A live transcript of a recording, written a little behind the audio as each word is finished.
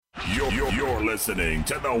You're listening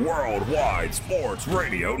to the Worldwide Sports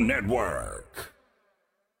Radio Network.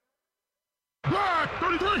 Black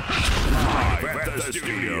 33! Live at the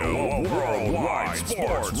studio of Worldwide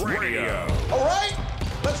Sports Radio. All right,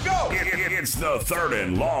 let's go. It's the Third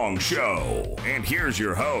and Long Show. And here's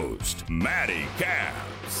your host, Matty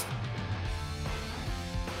Caps.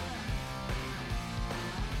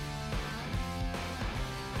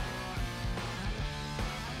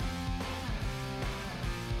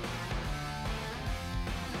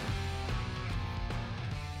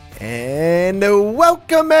 And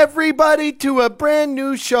welcome everybody to a brand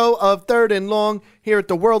new show of Third and Long here at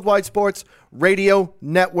the Worldwide Sports Radio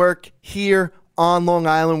Network here on Long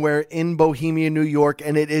Island. We're in Bohemia, New York,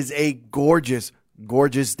 and it is a gorgeous,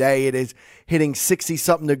 gorgeous day. It is hitting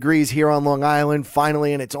 60-something degrees here on Long Island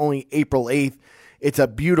finally, and it's only April 8th. It's a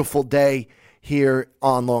beautiful day here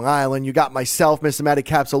on Long Island. You got myself, Mr. Matty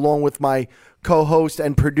Caps, along with my co-host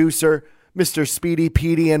and producer, Mr. Speedy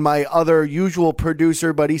Petey, and my other usual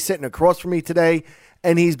producer, but he's sitting across from me today,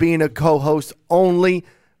 and he's being a co-host only,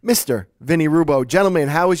 Mr. Vinny Rubo. Gentlemen,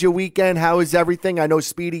 how was your weekend? How is everything? I know,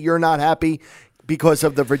 Speedy, you're not happy because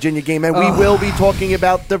of the Virginia game, and we will be talking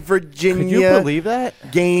about the Virginia Could you believe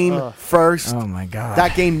that? game first. Oh, my God.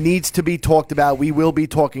 That game needs to be talked about. We will be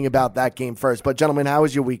talking about that game first. But, gentlemen, how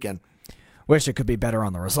was your weekend? Wish it could be better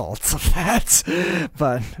on the results of that,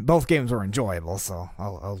 but both games were enjoyable, so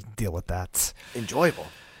I'll deal with that. Enjoyable.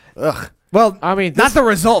 Ugh. Well, I mean, not the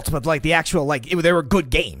results, but like the actual, they were good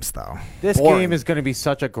games, though. This Boring. game is going to be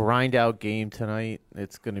such a grind-out game tonight.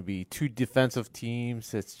 It's going to be two defensive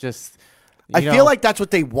teams. It's just, I feel like that's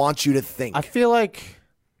what they want you to think. I feel like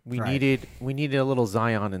we Right. needed a little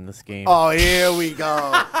Zion in this game. Oh, here we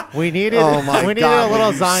go. We needed Oh, my we needed God, a little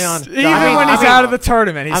will you Zion. Even when he's out of the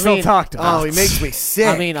tournament, he's still talked about. Oh, he makes me sick.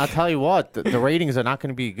 I mean, I'll tell you what, the ratings are not going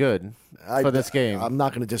to be good for this game. I'm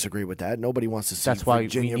not going to disagree with that. Nobody wants to see That's why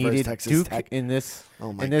Virginia we versus needed Texas Duke Tech. in this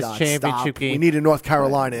Oh my in this God, championship stop. game. We needed North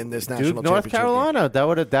Carolina in this national Duke, North championship game. Carolina. That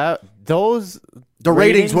would have those. The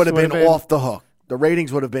ratings would have been off the hook. The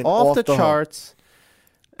ratings would have been off the hook. charts.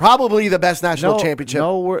 Probably the best national championship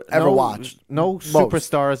ever watched. No Most.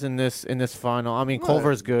 superstars in this final. I mean,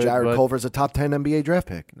 Culver's good. Jared but Culver's a top 10 NBA draft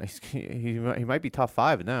pick. he might be top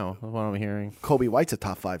 5 now. That's what I'm hearing. Kobe White's a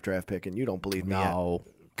top 5 draft pick, and you don't believe me. No.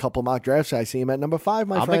 Couple mock drafts, I see him at number 5,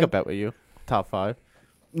 my I'll friend. make a bet with you. Top 5.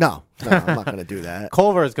 No, I'm not going to do that.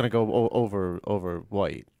 Culver is going to go over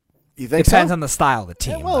White. You think Depends so? on the style of the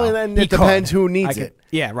team. Well, though. and He it depends could. who needs it.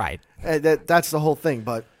 Yeah, right. That's the whole thing,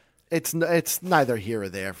 but it's neither here or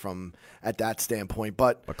there from at that standpoint.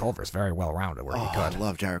 But But Culver's very well rounded where he I could.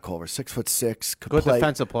 love Jared Culver, 6'6", could Good play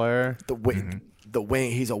defensive player. the wing. The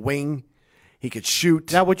wing, he's a wing. He could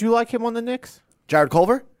shoot. Now, would you like him on the Knicks? Jared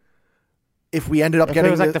Culver. If we ended up If getting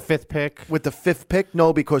it was like the 5th pick. with the 5th pick,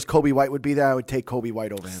 no, because Kobe White would be there. I would take Kobe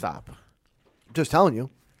White over him. Stop. Just telling you.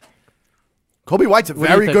 Kobe White's a What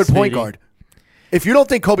do you very think, good point Speedy? guard. If you don't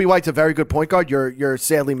think Kobe White's a very good point guard, you're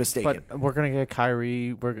sadly mistaken. But we're going to get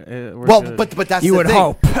Kyrie. We're Well, gonna- but that's You the would thing.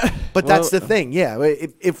 hope. But that's the thing. Yeah,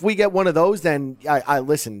 if we get one of those, then I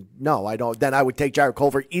listen. No, I don't. Then I would take Jared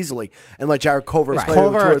Culver easily and let Jared Culver play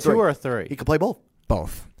Culver with 2 or 3. He could play both.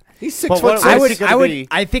 Both. He's 6 But foot what- six. I I would- would. be-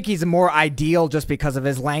 I think he's more ideal just because of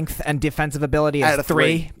his length and defensive ability At as a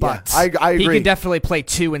 3. three. But Yeah, I he agree. can definitely play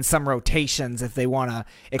 2 in some rotations if they want to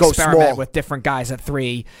Go experiment small. with different guys at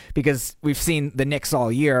 3. Because we've seen the Knicks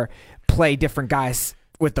all year play different guys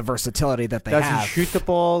with the versatility that they Does have. he shoot the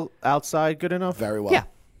ball outside good enough? very well. Yeah.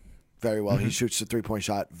 Very well. He shoots the 3-point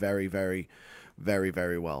shot very, very, very,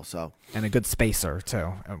 very well. So, And a good spacer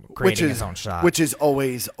too, creating his own shot. which is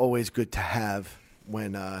always good to have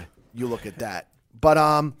when you look at that. But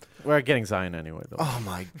We're getting Zion anyway, though. oh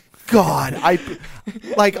my God,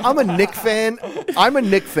 I'm a Knick fan. I'm a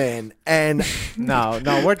Knick fan, and No,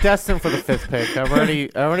 we're destined for the 5th pick. I'm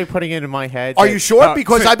already putting it in my head. are that- you sure?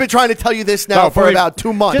 Because I've been trying to tell you this now for believe- about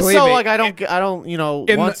 2 months. Just Believe so me, like I don't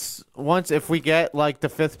in once if we get like the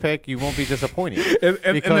 5th pick, you won't be disappointed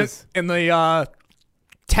because in the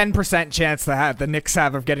 10% chance that the Knicks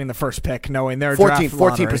have of getting the first pick, knowing their draft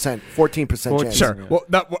 14%. 14% chance. Sure. Well,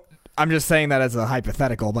 I'm just saying that as a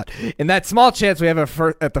hypothetical, but in that small chance we have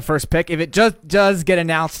at the first pick, if it just does get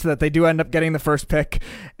announced that they do end up getting the first pick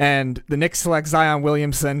and the Knicks select Zion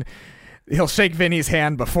Williamson, he'll shake Vinny's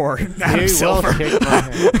hand before Adam Silver.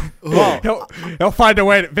 He'll find a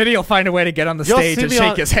way. Vinny will find a way to get on the stage and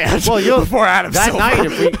shake his hand before Adam that Silver. night,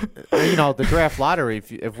 if we, the draft lottery,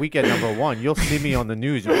 if we get number 1, you'll see me on the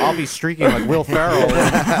news. I'll be streaking like Will Ferrell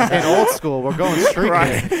in Old School. We're going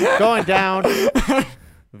streaking, going down.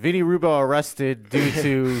 Vinny Rubio arrested due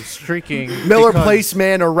to streaking. Miller Place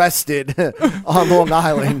man arrested on Long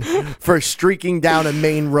Island for streaking down a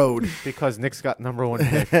main road. Because Knicks got number 1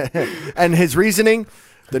 pick. And his reasoning,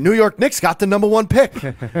 the New York Knicks got the number 1 pick.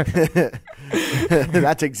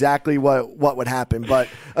 That's exactly what would happen. But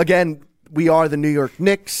again, we are the New York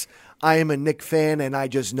Knicks. I am a Knicks fan, and I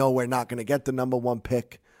just know we're not going to get the number 1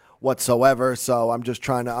 pick whatsoever. So I'm just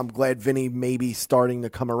I'm glad Vinny may be starting to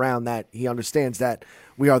come around, that he understands that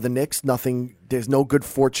we are the Knicks. There's no good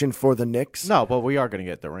fortune for the Knicks. No, but we are going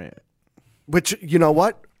to get Durant. Which, you know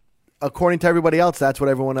what? According to everybody else, that's what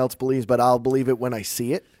everyone else believes, but I'll believe it when I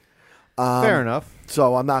see it. Fair enough.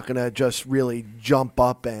 So I'm not going to just really jump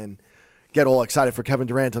up and get all excited for Kevin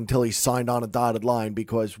Durant until he's signed on a dotted line,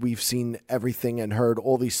 because we've seen everything and heard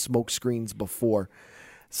all these smoke screens before.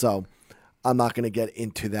 So I'm not going to get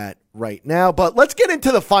into that right now. But let's get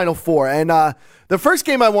into the Final Four. And the first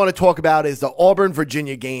game I want to talk about is the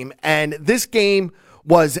Auburn-Virginia game. And this game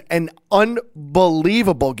was an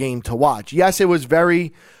unbelievable game to watch. Yes, it was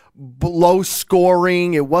very low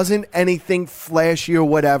scoring. It wasn't anything flashy or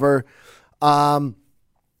whatever. You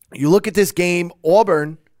look at this game,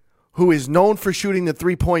 Auburn, who is known for shooting the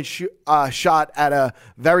three-point shot at a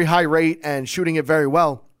very high rate and shooting it very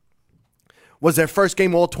well, was their first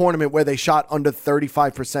game all tournament where they shot under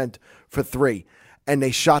 35% for three. And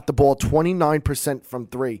they shot the ball 29% from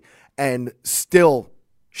three and still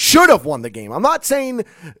should have won the game. I'm not saying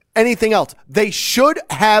anything else. They should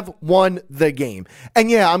have won the game.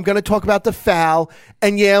 And yeah, I'm going to talk about the foul.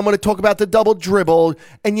 And yeah, I'm going to talk about the double dribble.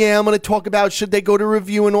 And yeah, I'm going to talk about should they go to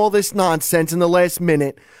review and all this nonsense in the last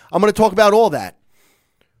minute. I'm going to talk about all that.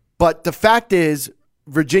 But the fact is,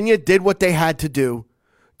 Virginia did what they had to do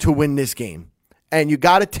to win this game. And you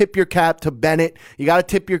got to tip your cap to Bennett. You got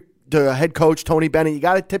to tip the head coach, Tony Bennett. You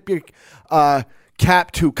got to tip your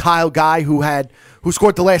cap to Kyle Guy, who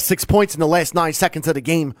scored the last 6 points in the last 9 seconds of the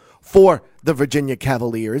game for the Virginia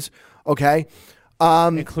Cavaliers. Okay,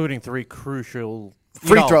 including 3 crucial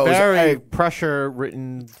free throws, very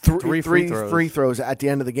pressure-written three free throws at the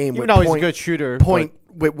end of the game. Even though he's a good shooter,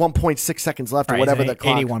 with 1.6 seconds left or whatever the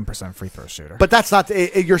clock. 81% free throw shooter. But that's not.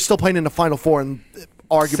 You're still playing in the Final Four, and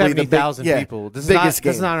arguably 70,000 people. This biggest game.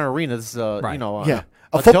 This is not an arena. This is a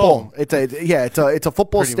football. Dome. It's a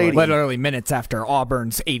football Pretty stadium. Literally minutes after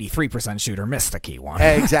Auburn's 83% shooter missed the key one.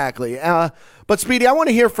 Exactly. But Speedy, I want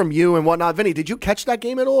to hear from you and whatnot. Vinny, did you catch that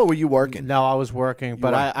game at all, or were you working? No, I was working,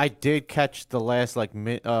 but I did catch the last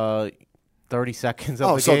 30 seconds of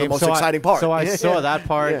the game. So the most exciting part. So I saw that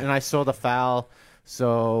part, and I saw the foul.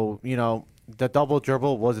 So the double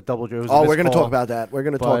dribble was a double dribble. We're going to talk about that. We're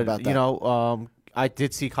going to talk about that. I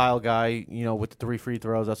did see Kyle Guy, with the 3 free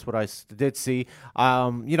throws. That's what I did see.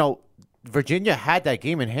 Virginia had that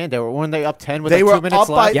game in hand. When they up 10 with 2 minutes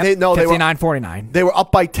left. 59-49. They were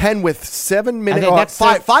up by 10 with 7 minutes,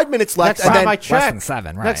 5 minutes left. Next time I checked, less than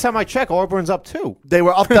 7. Right. Next time I check, Auburn's up 2. They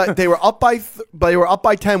were up. They were up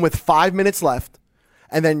by 10 with 5 minutes left,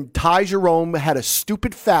 and then Ty Jerome had a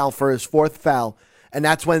stupid foul for his 4th foul, and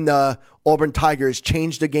that's when the Auburn Tigers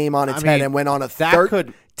changed the game on its head and went on a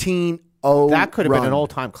 13-0. That could have been an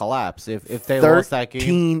all-time collapse if they lost that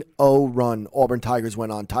game. 13-0 run Auburn Tigers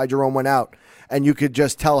went on. Ty Jerome went out, and you could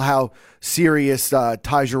just tell how serious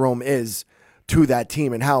Ty Jerome is to that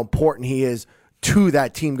team and how important he is to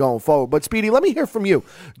that team going forward. But, Speedy, let me hear from you.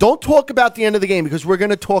 Don't talk about the end of the game, because we're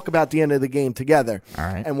going to talk about the end of the game together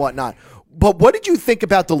and whatnot. But what did you think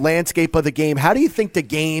about the landscape of the game? How do you think the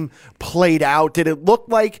game played out? Did it look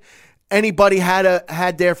like anybody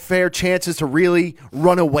had their fair chances to really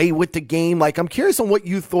run away with the game? I'm curious on what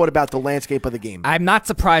you thought about the landscape of the game. I'm not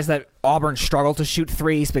surprised that Auburn struggled to shoot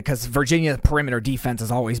threes, because Virginia perimeter defense has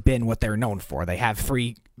always been what they're known for. They have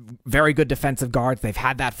 3 very good defensive guards. They've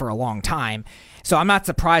had that for a long time. So I'm not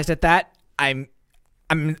surprised at that. I'm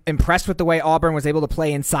impressed with the way Auburn was able to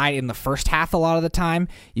play inside in the first half a lot of the time.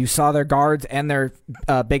 You saw their guards and their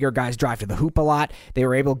bigger guys drive to the hoop a lot. They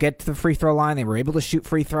were able to get to the free throw line. They were able to shoot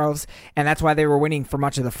free throws, and that's why they were winning for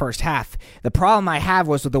much of the first half. The problem I have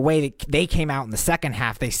was with the way that they came out in the second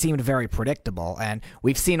half. They seemed very predictable, and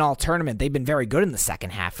we've seen all tournament. They've been very good in the second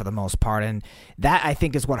half for the most part, and that, I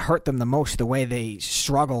think, is what hurt them the most, the way they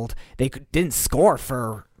struggled. They didn't score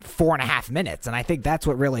for 4.5 minutes, and I think that's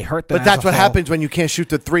what really hurt them. But that's what happens when you can't shoot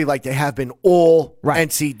the 3 like they have been all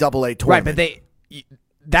NCAA tournament. Right, but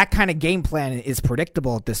that kind of game plan is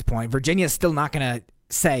predictable at this point. Virginia's still not going to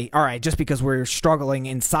say, all right, just because we're struggling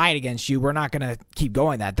inside against you, we're not going to keep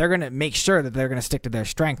going that. They're going to make sure that they're going to stick to their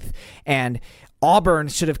strength, and Auburn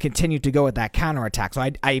should have continued to go with that counterattack. So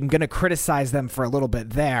I'm going to criticize them for a little bit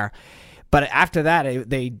there, but after that,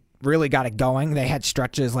 they really got it going. They had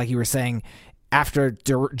stretches, like you were saying, after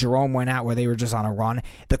Jerome went out where they were just on a run.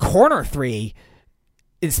 The corner three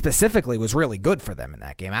specifically was really good for them in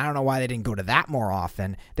that game. I don't know why they didn't go to that more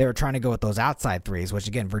often. They were trying to go with those outside threes, which,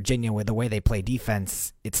 again, Virginia, with the way they play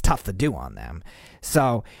defense, it's tough to do on them.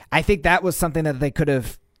 So I think that was something that they could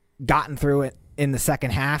have gotten through it in the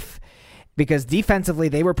second half, because defensively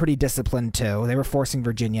they were pretty disciplined too. They were forcing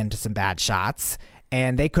Virginia into some bad shots,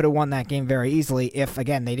 and they could have won that game very easily if,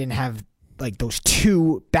 again, they didn't have like those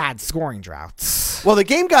two bad scoring droughts. Well, the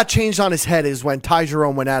game got changed on his head is when Ty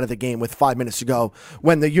Jerome went out of the game with 5 minutes to go,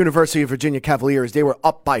 when the University of Virginia Cavaliers, they were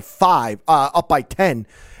up by 10,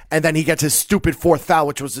 and then he gets his stupid fourth foul,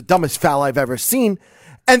 which was the dumbest foul I've ever seen,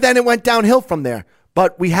 and then it went downhill from there.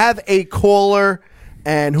 But we have a caller,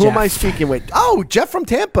 and who Jeff. am I speaking with? Oh, Jeff from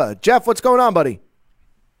Tampa. Jeff, what's going on, buddy?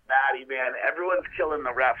 Matty, man, everyone's killing the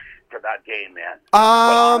refs for that game, man. But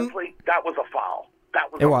honestly, that was a foul. That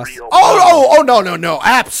was It was. real Oh, no.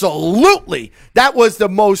 Absolutely. That was the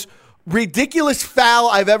most ridiculous foul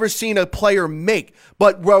I've ever seen a player make.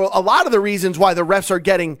 But a lot of the reasons why the refs are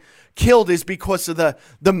getting killed is because of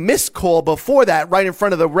the missed call before that, right in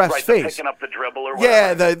front of the ref's right, face. picking up the dribble or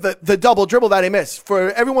whatever. Yeah, the double dribble that he missed.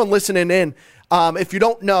 For everyone listening in, if you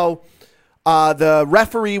don't know, the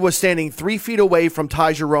referee was standing 3 feet away from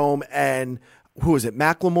Ty Jerome and who was it,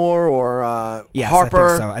 Macklemore or Yes, Harper? I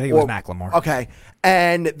think so. I think it was Macklemore. Okay.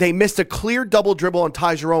 And they missed a clear double dribble on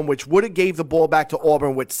Ty Jerome, which would have gave the ball back to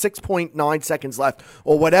Auburn with 6.9 seconds left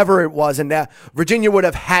or whatever it was. And Virginia would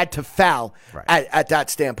have had to foul at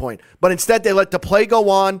that standpoint. But instead, they let the play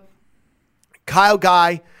go on. Kyle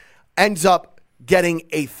Guy ends up getting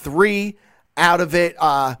a 3 out of it.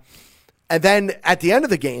 And then at the end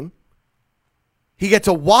of the game, he gets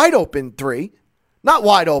a wide open 3. Not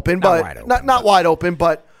wide open, but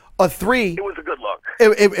a 3. It was a good look.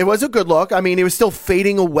 It was a good look. I mean, he was still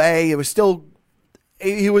fading away.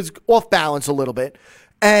 He was off balance a little bit.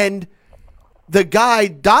 And the guy,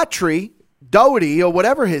 Doherty, or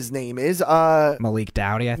whatever his name is. Malik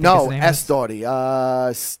Doughty, I think his name S. is. Doughty.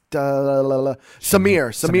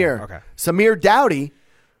 Samir. Okay. Samir Doughty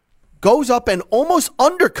goes up and almost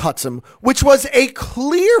undercuts him, which was a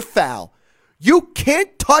clear foul. You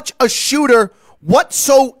can't touch a shooter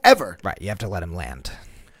whatsoever. Right, you have to let him land.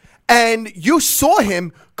 And you saw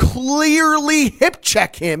him clearly hip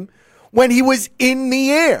check him when he was in the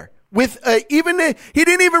air. With he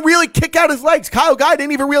didn't even really kick out his legs. Kyle Guy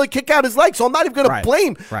didn't even really kick out his legs. So I'm not even going to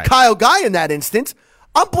blame Kyle Guy in that instance.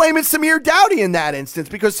 I'm blaming Samir Doughty in that instance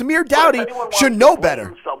because Samir Doughty should know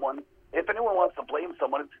better. If anyone wants to blame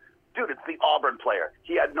someone, dude, it's the Auburn player.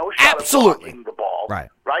 He had no shot Absolutely. of blocking the ball. Right.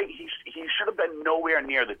 He should have been nowhere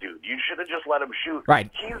near the dude. You should have just let him shoot. Right.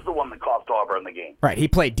 He's the one that cost Auburn the game. Right, he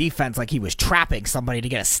played defense like he was trapping somebody to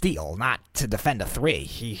get a steal, not to defend a 3.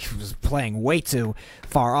 He was playing way too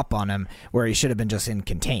far up on him where he should have been just in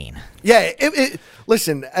contain. Yeah,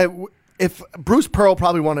 listen, if Bruce Pearl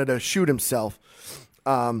probably wanted to shoot himself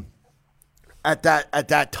at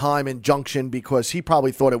that time in Junction because he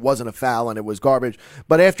probably thought it wasn't a foul and it was garbage.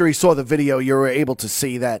 But after he saw the video, you were able to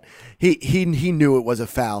see that he knew it was a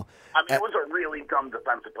foul. I mean, it was a really dumb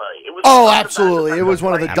defensive play. It was absolutely. It was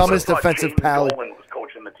one of the dumbest defensive plays. Was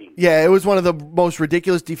coaching the team. Yeah, it was one of the most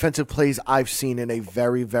ridiculous defensive plays I've seen in a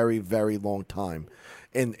very, very, very long time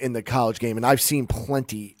in the college game. And I've seen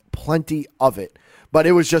plenty of it. But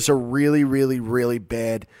it was just a really, really, really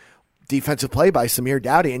bad defensive play by Samir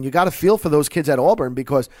Doughty. And you got to feel for those kids at Auburn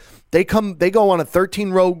because they go on a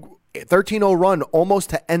 13-0 run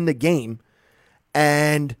almost to end the game.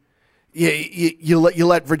 And you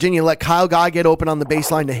let Virginia let Kyle Guy get open on the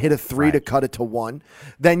baseline to hit a 3 to cut it to 1.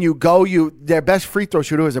 Then their best free throw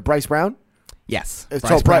shooter is it Bryce Brown? Yes. So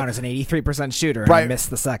Bryce Brown is an 83% shooter and he missed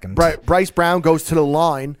the second. Bryce Brown goes to the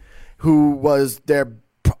line, who was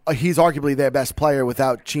he's arguably their best player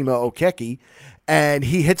without Chima Okeke, and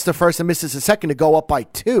he hits the first and misses the second to go up by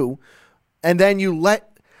 2. And then you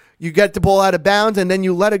get the ball out of bounds, and then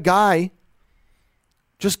you let a guy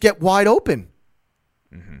just get wide open.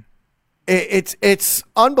 Mm-hmm. It's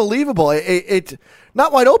unbelievable. It's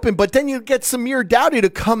not wide open, but then you get Samir Doughty to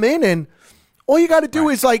come in, and all you got to do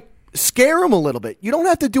is scare him a little bit. You don't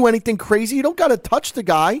have to do anything crazy. You don't got to touch the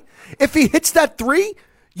guy. If he hits that 3,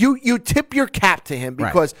 you tip your cap to him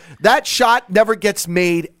because that shot never gets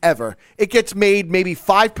made ever. It gets made maybe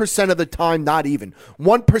 5% of the time, not even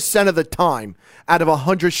 1% of the time out of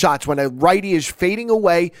 100 shots when a righty is fading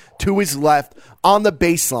away to his left on the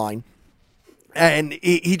baseline. And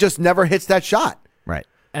he just never hits that shot. Right.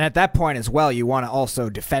 And at that point as well, you want to also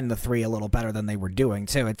defend the 3 a little better than they were doing,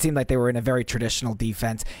 too. It seemed like they were in a very traditional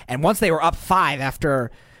defense. And once they were up 5 after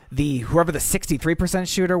whoever the 63%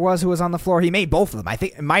 shooter was who was on the floor, he made both of them. I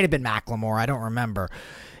think it might have been McLemore. I don't remember.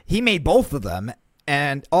 He made both of them,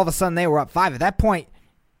 and all of a sudden they were up 5. At that point,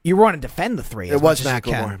 you want to defend the 3. It was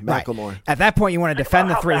McLemore. Right. At that point, you want to defend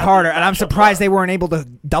the 3 harder, and I'm surprised they weren't able to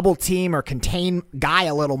double team or contain Guy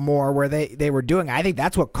a little more where they were doing. I think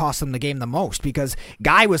that's what cost them the game the most, because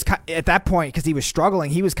Guy was at that point, because he was struggling,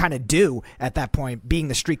 he was kind of due at that point, being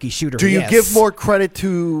the streaky shooter. Do you give more credit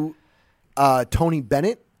to Tony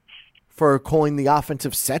Bennett for calling the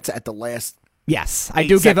offensive sets at the last? Yes, I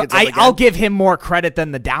do give. I'll give him more credit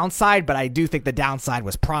than the downside, but I do think the downside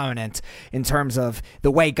was prominent in terms of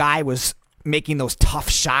the way Guy was making those tough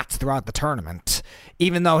shots throughout the tournament.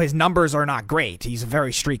 Even though his numbers are not great, he's a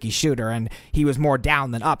very streaky shooter, and he was more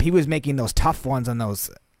down than up. He was making those tough ones and those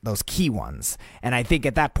key ones. And I think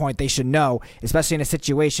at that point they should know, especially in a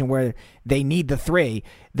situation where they need the 3,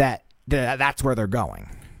 that's where they're going.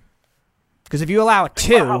 Because if you allow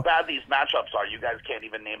 2, how bad these matchups are, you guys can't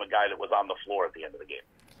even name a guy that was on the floor at the end of the game.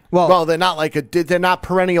 Well, they're not they're not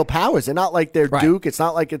perennial powers. They're not like they're right. Duke. It's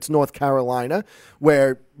not like it's North Carolina,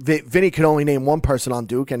 where Vinny could only name one person on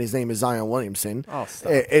Duke, and his name is Zion Williamson. Oh,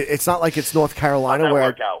 stop. It's not like it's North Carolina How'd that where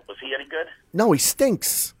work out? Was he any good? No, he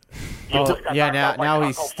stinks. Now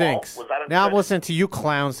he stinks. Now listen to you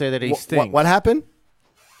clowns say that he stinks. What happened?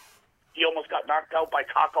 He almost got knocked out by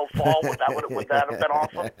Taco Fall. Would that have been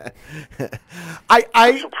awesome?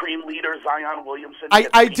 Supreme leader Zion Williamson.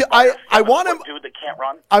 I want him. Dude that can't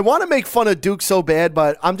run. I want to make fun of Duke so bad,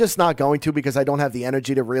 but I'm just not going to, because I don't have the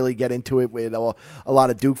energy to really get into it with a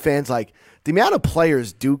lot of Duke fans. Like, the amount of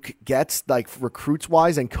players Duke gets, like recruits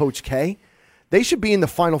wise, and Coach K, they should be in the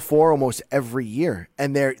Final Four almost every year,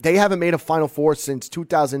 and they haven't made a Final Four since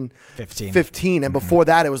 2015, and before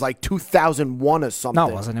that it was like 2001 or something. No,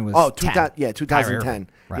 it wasn't. It was 2010.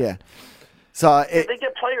 Right. Yeah. So they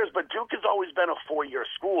get players, but Duke has always been a 4-year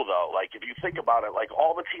school, though. Like, if you think about it, like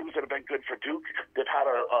all the teams that have been good for Duke, they've had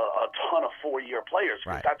a ton of 4-year players.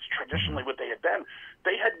 Right. That's traditionally what they had been.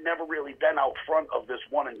 They had never really been out front of this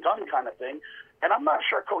one-and-done kind of thing. And I'm not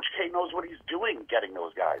sure Coach K knows what he's doing getting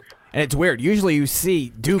those guys. And it's weird. Usually you see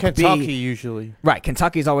Duke Kentucky usually. Right,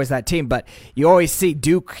 Kentucky's always that team, but you always see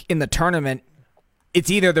Duke in the tournament. It's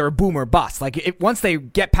either they're a boom or bust. Like, once they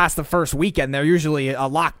get past the first weekend, they're usually a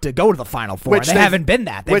lock to go to the Final Four. And they haven't been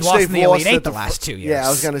that. They've lost in the Elite Eight the last 2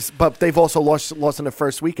 years. Yeah, but they've also lost in the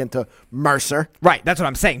first weekend to Mercer. Right, that's what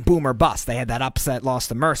I'm saying. Boom or bust. They had that upset loss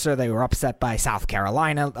to Mercer. They were upset by South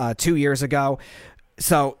Carolina 2 years ago.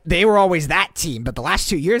 So they were always that team, but the last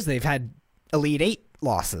 2 years they've had Elite Eight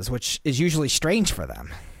losses, which is usually strange for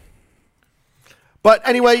them. But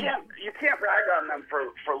anyway, you can't brag on them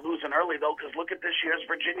for losing early though, because look at this year's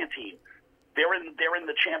Virginia team. They're in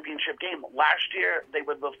the championship game. Last year they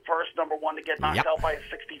were the first number 1 to get knocked out by a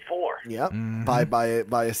 64. Yep,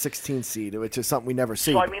 by a 16 seed, which is something we never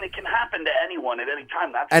see. So I mean, it can happen to anyone at any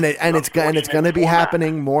time. It's going to be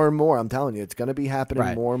happening more and more. I'm telling you, it's going to be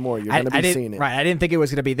happening more and more. You're going to be seeing it. Right, I didn't think it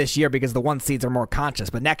was going to be this year because the 1 seeds are more conscious.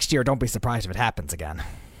 But next year, don't be surprised if it happens again.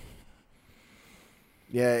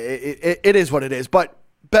 Yeah, it is what it is. But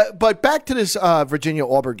back to this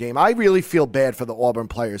Virginia-Auburn game, I really feel bad for the Auburn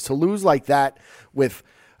players to lose like that with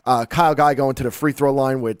Kyle Guy going to the free throw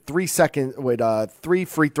line with 3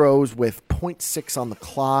 free throws with 0.6 on the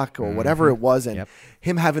clock or whatever it was, and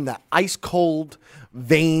him having the ice cold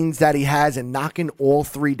veins that he has and knocking all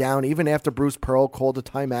 3 down even after Bruce Pearl called a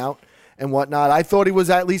timeout and whatnot. I thought he was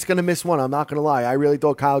at least going to miss one. I'm not going to lie. I really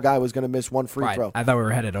thought Kyle Guy was going to miss one free throw. I thought we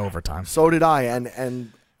were headed to overtime. So did I,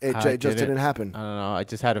 and it just didn't happen. I don't know. I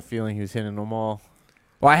just had a feeling he was hitting them all.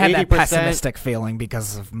 Well, I had that pessimistic feeling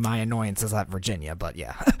because of my annoyances at Virginia, but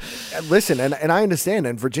yeah. Listen, and I understand,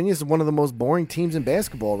 and Virginia is one of the most boring teams in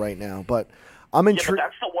basketball right now, but I'm intrigued. Yeah,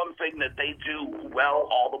 but that's the one thing that they do well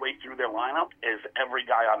all the way through their lineup is every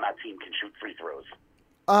guy on that team can shoot free throws.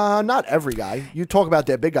 Not every guy. You talk about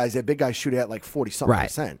their big guys shoot at like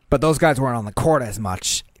 40-something%. But those guys weren't on the court as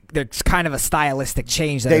much. There's kind of a stylistic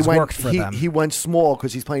change that has worked for them. He went small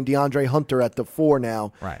because he's playing DeAndre Hunter at the 4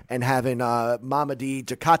 now, right, and having Mamadi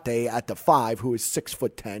Jakate at the 5, who is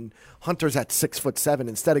 6'10". Hunter's at 6'7".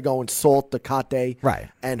 Instead of going Salt, Jakate,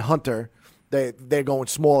 and Hunter, they're going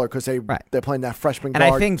smaller because they're playing that freshman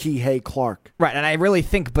guard, Kihei Clark. Right, and I really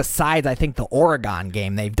think besides, the Oregon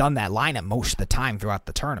game, they've done that lineup most of the time throughout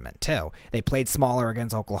the tournament, too. They played smaller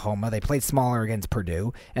against Oklahoma, they played smaller against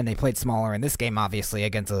Purdue, and they played smaller in this game, obviously,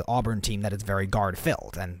 against an Auburn team that is very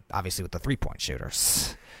guard-filled, and obviously with the three-point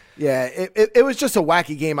shooters. Yeah, it was just a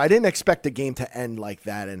wacky game. I didn't expect the game to end like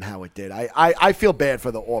that and how it did. I feel bad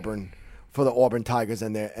for the Auburn Tigers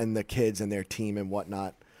and the kids and their team and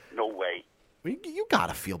whatnot. No way. You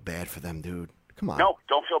gotta feel bad for them, dude. Come on. No,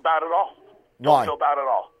 don't feel bad at all. Why? Don't feel bad at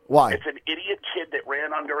all. Why? It's an idiot kid that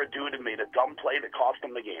ran under a dude and made a dumb play that cost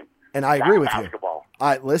him the game. And I agree with basketball.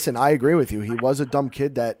 you. Listen, I agree with you. He was a dumb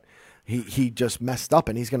kid that he just messed up,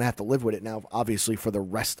 and he's going to have to live with it now, obviously, for the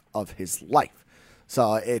rest of his life.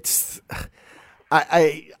 So it's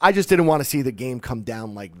I just didn't want to see the game come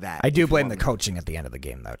down like that. I do blame the coaching at the end of the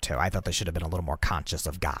game, though, too. I thought they should have been a little more conscious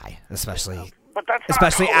of Guy, especially But that's not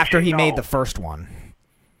especially coaching, after he made though. the first one.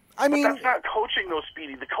 I mean, That's not coaching, though,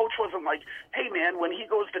 Speedy. The coach wasn't like, hey, man, when he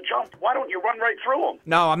goes to jump, why don't you run right through him?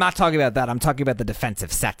 No, I'm not talking about that. I'm talking about the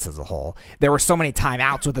defensive sets as a whole. There were so many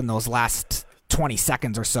timeouts within those last 20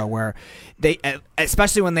 seconds or so where they,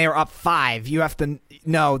 especially when they are up 5, you have to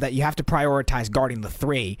know that you have to prioritize guarding the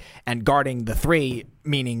 3, and guarding the 3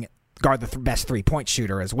 meaning guard the best 3-point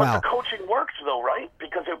shooter as well. But the coaching worked, though, right?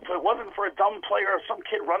 Because if it wasn't for a dumb player or some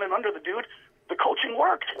kid running under the dude, the coaching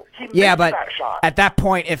worked. He missed But that shot. at that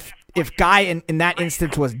point, if Guy in that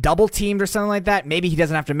instance was double teamed or something like that, maybe he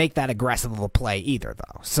doesn't have to make that aggressive of a play either,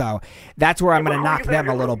 though. So that's where I'm going to knock them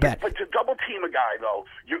a little bit. But to double team a guy, though,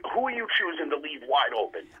 who are you choosing to leave wide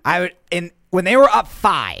open? When they were up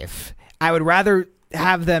 5, I would rather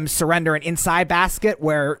have them surrender an inside basket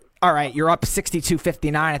where, all right, you're up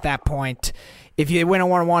 62-59 at that point. If you win a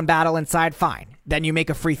 1-on-1 battle inside, fine. Then you make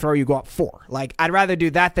a free throw, you go up 4. Like, I'd rather do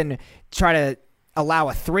that than try to allow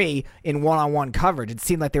a 3 in one-on-one coverage. It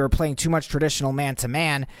seemed like they were playing too much traditional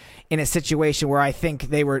man-to-man in a situation where I think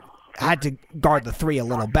they had to guard the 3 a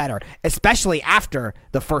little better, especially after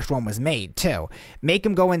the first one was made, too. Make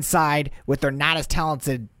them go inside with their not as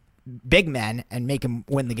talented big men and make them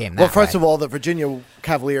win the game that well, first way. of all, the Virginia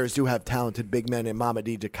Cavaliers do have talented big men in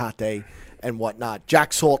Mamadi Diakite and whatnot.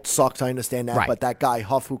 Jack Salt sucks, I understand that, Right. but that guy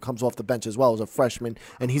Huff, who comes off the bench as well, is a freshman,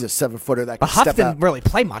 and he's a 7-footer that But can Huff step didn't out really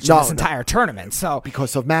play much in this entire tournament, so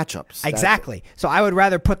because of matchups. exactly. So I would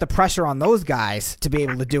rather put the pressure on those guys to be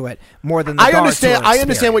able to do it more than the I guards who understand. are I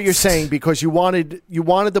understand what you're experienced. saying because you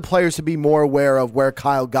wanted the players to be more aware of where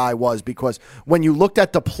Kyle Guy was, because when you looked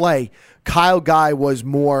at the play, Kyle Guy was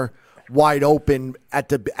more wide open at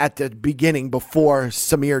the beginning before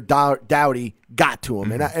Samir Dowdy got to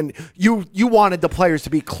him, and you wanted the players to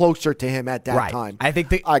be closer to him at that time. I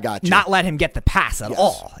think I got you. Not let him get the pass at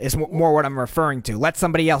all is more what I'm referring to. Let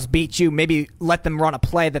somebody else beat you. Maybe let them run a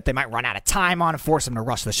play that they might run out of time on and force them to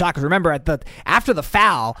rush the shot. Because remember, after the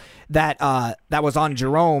foul that was on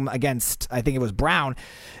Jerome against, I think it was Brown,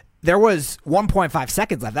 there was 1.5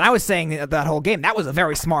 seconds left. And I was saying that whole game, that was a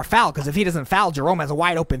very smart foul, because if he doesn't foul, Jerome has a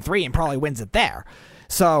wide open 3 and probably wins it there.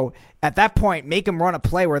 So at that point, make them run a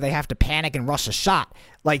play where they have to panic and rush a shot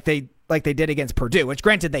like they did against Purdue, which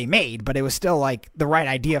granted they made, but it was still like the right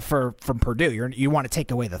idea from Purdue. You want to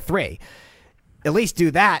take away the 3. At least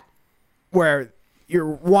do that where you're,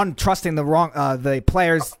 1, trusting the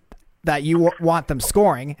players that you want them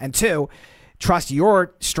scoring, and 2, trust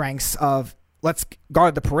your strengths of let's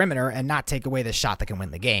guard the perimeter and not take away the shot that can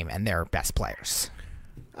win the game and their best players.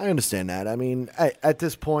 I understand that. I mean, at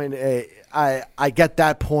this point, I get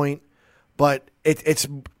that point, but it's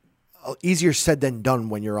easier said than done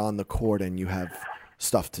when you're on the court and you have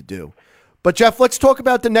stuff to do. But, Jeff, let's talk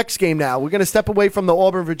about the next game now. We're going to step away from the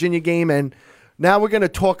Auburn-Virginia game, and now we're going to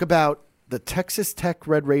talk about the Texas Tech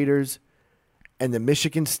Red Raiders and the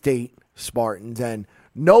Michigan State Spartans. And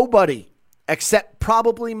nobody, except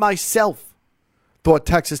probably myself, thought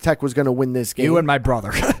Texas Tech was going to win this game. You and my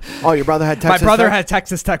brother. Oh, your brother had Texas Tech? My brother had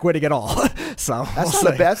Texas Tech winning it all. So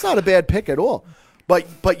that's not a bad pick at all.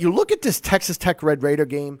 But you look at this Texas Tech Red Raider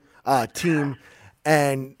team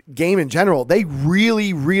and game in general, they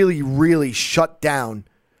really, really, really shut down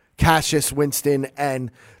Cassius Winston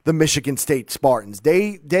and the Michigan State Spartans.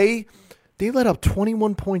 They let up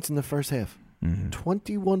 21 points in the first half.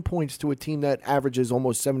 21 points to a team that averages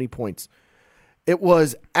almost 70 points. It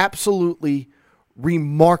was absolutely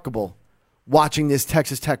remarkable watching this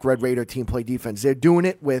Texas Tech Red Raider team play defense. They're doing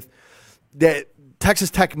it with that.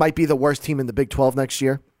 Texas Tech might be the worst team in the Big 12 next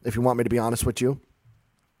year, if you want me to be honest with you.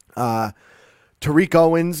 Tariq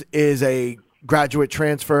Owens is a graduate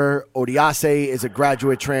transfer. Odiase is a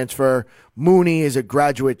graduate transfer. Mooney is a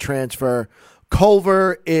graduate transfer.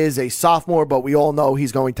 Culver is a sophomore, but we all know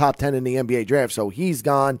he's going top 10 in the NBA draft, so he's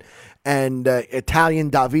gone. And Italian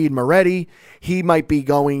David Moretti, he might be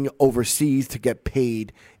going overseas to get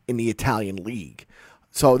paid in the Italian league.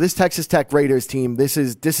 So this Texas Tech Raiders team, this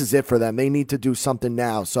is it for them. They need to do something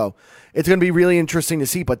now. So it's going to be really interesting to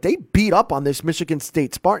see. But they beat up on this Michigan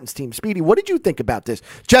State Spartans team. Speedy, what did you think about this?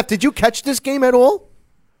 Jeff, did you catch this game at all?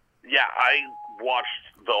 Yeah, I watched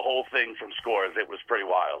the whole thing from scores. It was pretty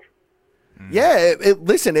wild. Yeah,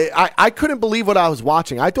 listen, I couldn't believe what I was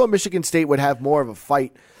watching. I thought Michigan State would have more of a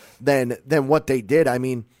fight than what they did. I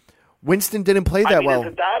mean, Winston didn't play that well. Is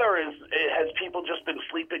it that, or has people just been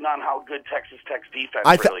sleeping on how good Texas Tech's defense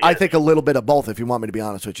really is? I think a little bit of both, if you want me to be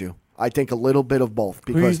honest with you. I think a little bit of both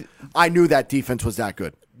because I knew that defense was that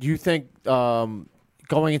good. Do you think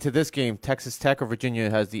going into this game, Texas Tech or Virginia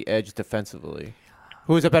has the edge defensively?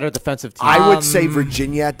 Who is a better defensive team? I would say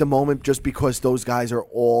Virginia at the moment, just because those guys were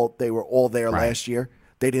all there last year.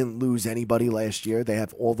 They didn't lose anybody last year. They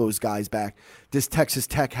have all those guys back. This Texas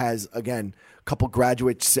Tech has, again, a couple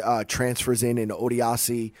graduate transfers in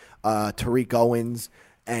Odiase, Tariq Owens,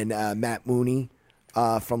 and Matt Mooney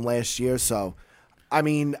from last year. So, I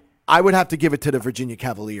mean, I would have to give it to the Virginia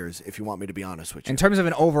Cavaliers, if you want me to be honest with you. In terms of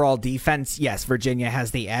an overall defense, yes, Virginia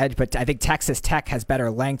has the edge, but I think Texas Tech has better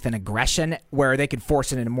length and aggression where they could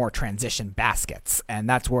force it into more transition baskets. And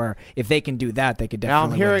that's where, if they can do that, they could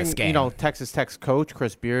definitely win this game. Now I'm hearing, Texas Tech's coach,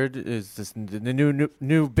 Chris Beard, is the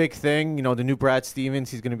new big thing. The new Brad Stevens.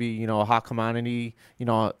 He's going to be, a hot commodity.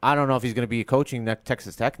 I don't know if he's going to be coaching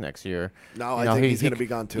Texas Tech next year. No, I think he's going to be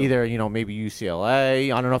gone too. Either, maybe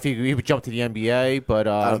UCLA. I don't know if he would jump to the NBA, but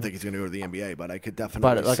I don't think he's going to go to the NBA, but I could definitely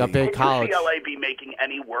But like see. a big college. UCLA be making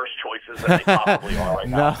any worse choices than they possibly are right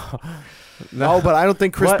now? No, but I don't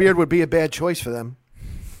think Chris Beard would be a bad choice for them.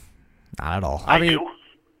 Not at all. I do.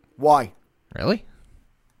 Why? Really?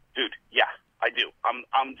 Dude, yeah, I do. I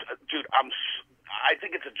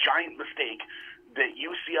think it's a giant mistake that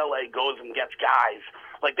UCLA goes and gets guys.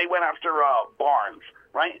 Like they went after Barnes,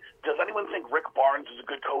 right? Does anyone think Rick Barnes is a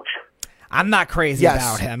good coach? I'm not crazy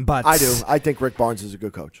about him, but I do. I think Rick Barnes is a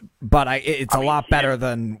good coach. But it's a lot better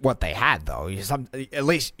than what they had, though. At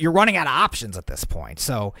least you're running out of options at this point.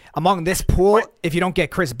 So among this pool, if you don't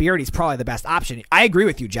get Chris Beard, he's probably the best option. I agree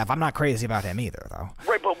with you, Jeff. I'm not crazy about him either, though.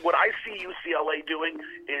 Right, but what I see UCLA doing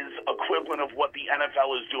is equivalent of what the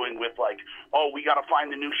NFL is doing with, like, we got to find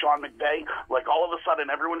the new Sean McVay. Like, all of a sudden,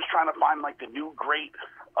 everyone's trying to find, like, the new great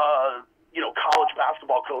college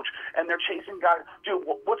basketball coach, and they're chasing guys. Dude,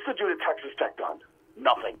 what's the dude at Texas Tech done?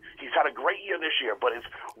 Nothing. He's had a great year this year, but it's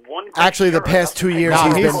one. Actually, the past 2 years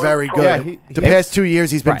he's been very good. Yeah, the past 2 years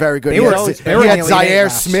he's been very good. He had Zaire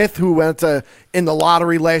Smith, who went in the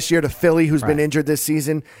lottery last year to Philly, who's been injured this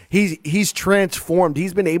season. He's transformed.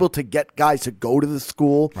 He's been able to get guys to go to the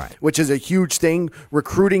school, which is a huge thing.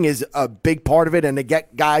 Recruiting is a big part of it, and to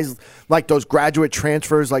get guys like those graduate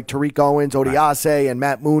transfers like Tariq Owens, Odiase, and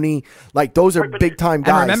Matt Mooney, like those are big time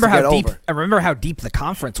guys. I remember how deep the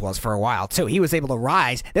conference was for a while too. He was able to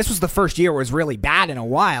rise. This was the first year where it was really bad in a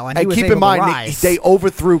while, and he was keep able in mind to rise. they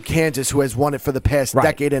overthrew Kansas, who has won it for the past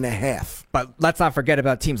decade and a half. But let's not forget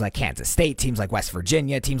about teams like Kansas State, teams like West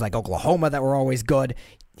Virginia, teams like Oklahoma that were always good.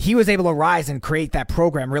 He was able to rise and create that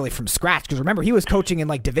program really from scratch. Because remember, he was coaching in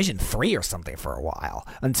like Division III or something for a while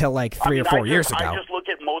until like 3 or 4 years ago. I just look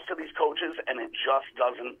at most of these coaches, and it just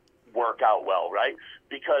doesn't work out well, right?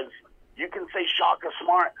 Because you can say Shaka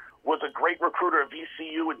Smart was a great recruiter at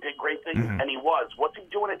VCU and did great things, and he was. What's he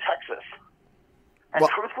doing at Texas? And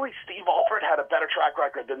truthfully, Steve Alford had a better track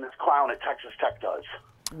record than this clown at Texas Tech does.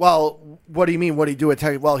 Well, what do you mean? What did he do at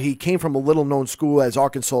Tech? Well, he came from a little-known school as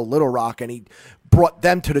Arkansas Little Rock, and he brought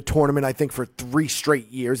them to the tournament, I think, for 3 straight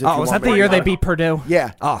years. Was that the year they beat Purdue?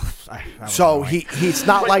 Yeah. So he's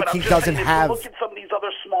not like he doesn't have. Look at some of these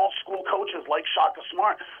other small school coaches like Shaka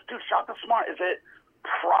Smart. Dude, Shaka Smart is at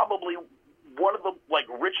probably one of the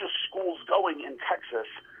richest schools going in Texas.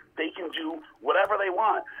 They can do whatever they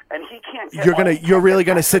want, and he can't. You're really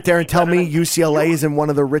gonna sit there and tell me UCLA isn't one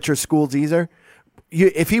of the richer schools either?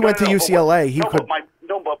 If he went to UCLA, he could.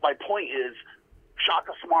 But my point is,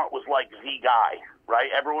 Shaka Smart was like the guy, right?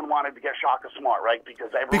 Everyone wanted to get Shaka Smart, right?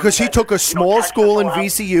 Because he took a small school in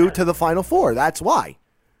VCU to the Final Four. That's why.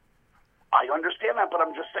 I understand that, but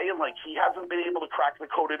I'm just saying, he hasn't been able to crack the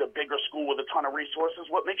code at a bigger school with a ton of resources.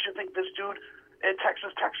 What makes you think this dude at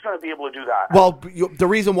Texas Tech's going to be able to do that? Well, the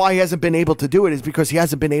reason why he hasn't been able to do it is because he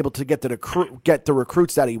hasn't been able to get the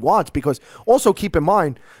recruits that he wants. Because also keep in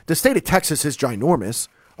mind, the state of Texas is ginormous.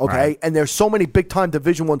 Okay, right. And there's so many big-time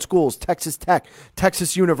Division I schools: Texas Tech,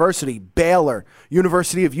 Texas University, Baylor,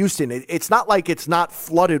 University of Houston. It's not like it's not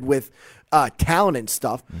flooded with talent and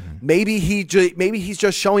stuff. Mm-hmm. Maybe he's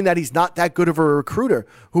just showing that he's not that good of a recruiter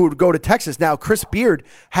who would go to Texas. Now, Chris Beard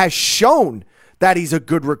has shown that he's a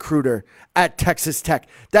good recruiter at Texas Tech,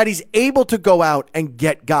 that he's able to go out and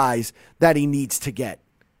get guys that he needs to get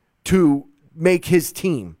to make his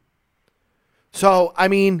team. So, I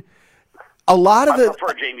mean, a lot of I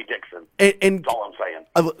prefer Jamie Dixon. That's all I'm saying.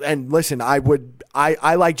 And listen, I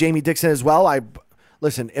like Jamie Dixon as well.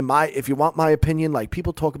 listen, if you want my opinion, like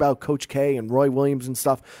people talk about Coach K and Roy Williams and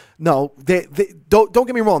stuff. No, they don't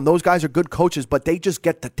get me wrong. Those guys are good coaches, but they just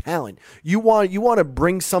get the talent. You want to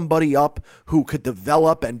bring somebody up who could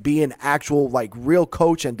develop and be an actual like real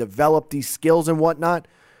coach and develop these skills and whatnot.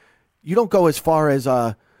 You don't go as far as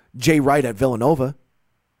Jay Wright at Villanova.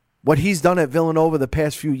 What he's done at Villanova the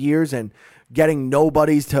past few years and getting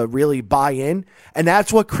nobodies to really buy in. And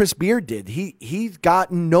that's what Chris Beard did. He's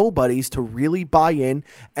gotten nobodies to really buy in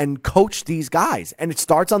and coach these guys. And it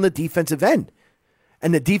starts on the defensive end.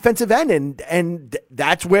 And the defensive end, and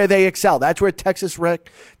that's where they excel. That's where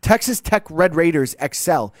Texas Tech Red Raiders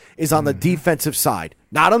excel, is on the defensive side.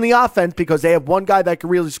 Not on the offense, because they have one guy that can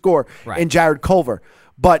really score in Jared Culver.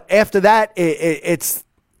 But after that, it's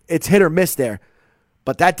hit or miss there.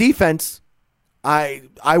 But that defense, I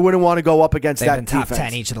wouldn't want to go up against that defense. They've been top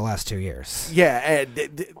 10 each of the last 2 years. Yeah,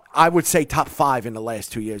 and I would say top 5 in the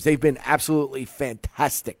last 2 years. They've been absolutely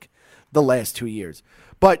fantastic the last 2 years.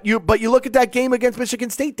 But you look at that game against Michigan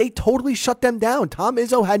State, they totally shut them down. Tom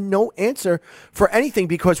Izzo had no answer for anything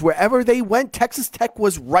because wherever they went, Texas Tech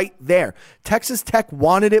was right there. Texas Tech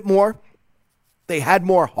wanted it more. They had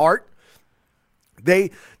more heart. They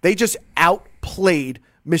just outplayed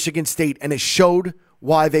Michigan State, and it showed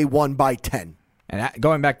why they won by 10. And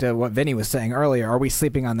going back to what Vinny was saying earlier, are we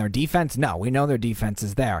sleeping on their defense? No, we know their defense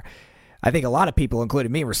is there. I think a lot of people,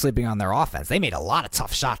 including me, were sleeping on their offense. They made a lot of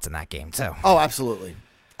tough shots in that game, too. Oh, absolutely.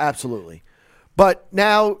 Absolutely. But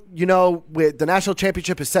now, with the national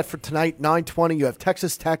championship is set for tonight, 9:20. You have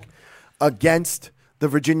Texas Tech against the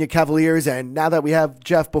Virginia Cavaliers. And now that we have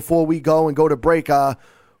Jeff, before we go and go to break,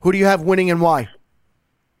 who do you have winning and why?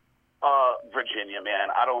 Virginia, man.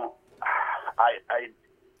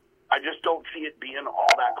 I just don't see it being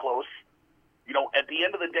all that close. At the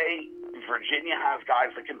end of the day, Virginia has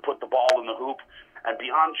guys that can put the ball in the hoop. And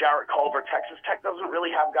beyond Jarrett Culver, Texas Tech doesn't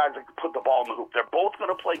really have guys that can put the ball in the hoop. They're both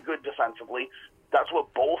going to play good defensively. That's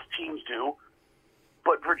what both teams do.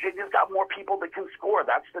 But Virginia's got more people that can score.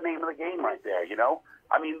 That's the name of the game right there,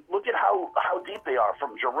 I mean, look at how deep they are,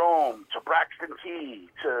 from Jerome to Braxton Key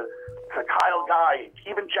to Kyle Guy,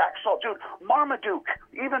 even Jack Salt. Dude, Marmaduke.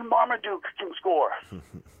 Even Marmaduke can score.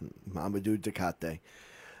 Mamadou Ducate.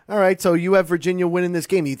 All right, so you have Virginia winning this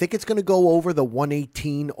game. Do you think it's going to go over the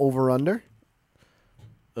 118 over-under?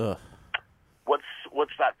 What's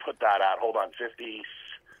that? Put that at? Hold on, 50.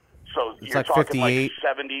 So it's you're like talking 58, like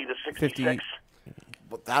 70 to 66?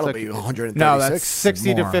 Well, that'll be 136. No, that's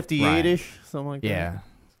 60 more, to 58-ish, something like that. Yeah.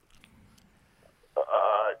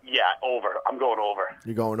 Yeah, over. I'm going over.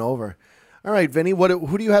 You're going over. All right, Vinny,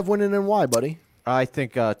 who do you have winning and why, buddy? I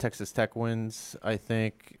think Texas Tech wins. I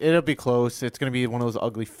think it'll be close. It's going to be one of those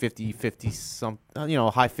ugly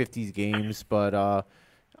 50-50, high 50s games. But,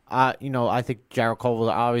 I think Jarrett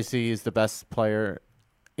Culver obviously is the best player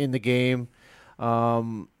in the game.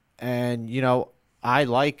 And, I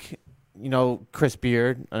like, Chris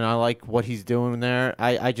Beard, and I like what he's doing there.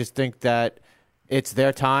 I just think that it's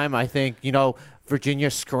their time. I think, Virginia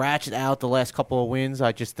scratched out the last couple of wins.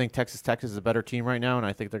 I just think Texas Tech is a better team right now, and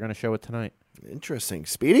I think they're going to show it tonight. Interesting.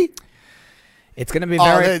 Speedy? It's going to be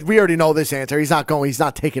very... we already know this answer. He's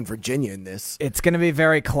not taking Virginia in this. It's going to be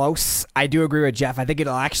very close. I do agree with Jeff. I think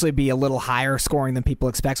it'll actually be a little higher scoring than people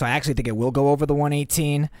expect, so I actually think it will go over the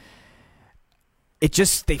 118.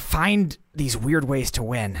 They find these weird ways to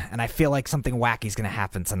win, and I feel like something wacky is going to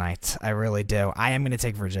happen tonight. I really do. I am going to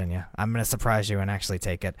take Virginia. I'm going to surprise you and actually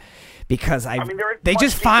take it because they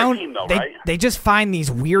just find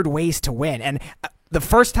these weird ways to win. And the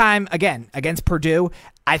first time, again, against Purdue,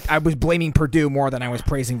 I was blaming Purdue more than I was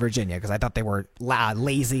praising Virginia because I thought they were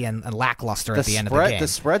lazy and lackluster at the end of the game. The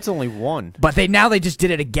spread's only one. But they just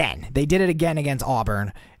did it again. They did it again against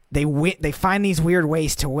Auburn. They find these weird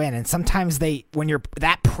ways to win, and sometimes when you're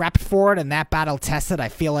that prepped for it and that battle tested, I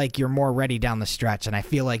feel like you're more ready down the stretch, and I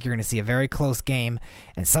feel like you're going to see a very close game,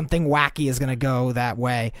 and something wacky is going to go that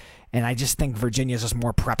way, and I just think Virginia's just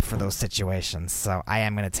more prepped for those situations, so I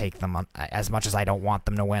am going to take them. As much as I don't want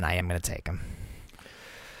them to win, I am going to take them.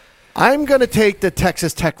 I'm going to take the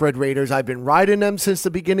Texas Tech Red Raiders. I've been riding them since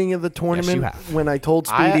the beginning of the tournament. Yes, you have. When I told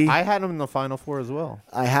Speedy. I had them in the Final Four as well.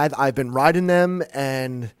 I've been riding them,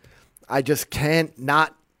 and I just can't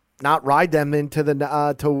not ride them into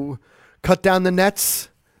to cut down the nets.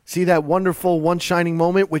 See that wonderful one shining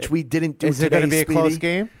moment, which we didn't do today. Is it going to be Speedy. a close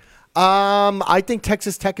game? I think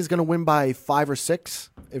Texas Tech is going to win by 5 or 6.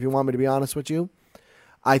 If you want me to be honest with you,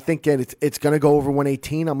 I think it's going to go over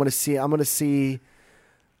 118. I'm going to see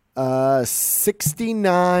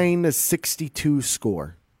 69-62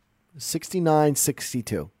 score.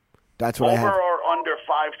 69-62. That's what I have. Over or under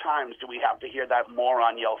 5 times do we have to hear that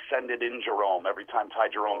moron yell, "Send it in, Jerome," every time Ty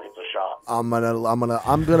Jerome hits a shot?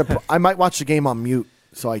 I might watch the game on mute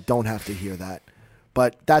so I don't have to hear that.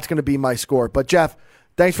 But that's going to be my score. But Jeff,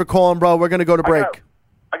 thanks for calling, bro. We're going to go to break.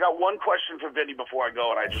 I got one question for Vinny before I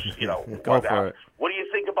go, and I just, Go for it. What do you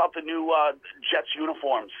think about the new Jets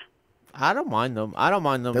uniforms? I don't mind them.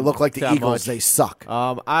 They look like the Eagles. Much. They suck.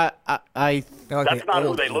 I That's not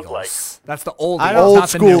who they look like. That's the old I Eagles, don't- not Old the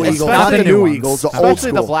school new ones. Eagles, Not not the new ones. Eagles. The old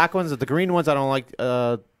Especially the school. black ones. The green ones I don't like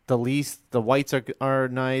the least. The whites are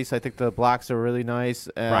nice. I think the blacks are really nice.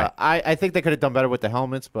 Right. I think they could have done better with the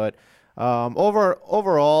helmets, but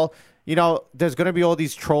overall, there's going to be all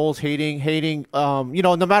these trolls hating.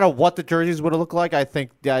 No matter what the jerseys would have looked like, I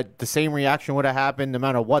think that the same reaction would have happened no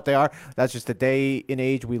matter what they are. That's just the day and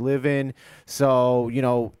age we live in. So,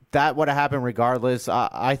 that would have happened regardless.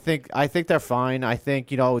 I think they're fine. I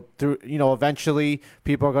think, eventually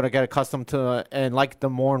people are going to get accustomed to and like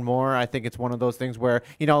them more and more. I think it's one of those things where,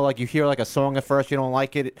 like you hear like a song at first, you don't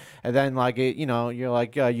like it. And then like it, you're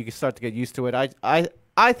like, you can start to get used to it.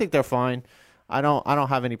 I think they're fine. I don't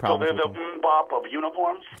have any So problems they're with the them. boom bop of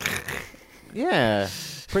uniforms? Yeah,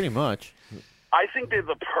 pretty much. I think they're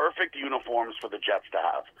the perfect uniforms for the Jets to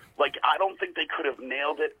have. Like, I don't think they could have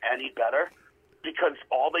nailed it any better because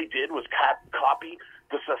all they did was copy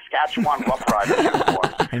the Saskatchewan Roughriders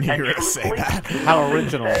uniform. I knew you were going to say that. How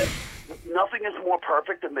original. Nothing is more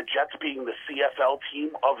perfect than the Jets being the CFL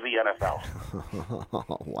team of the NFL.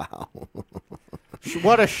 Oh, wow.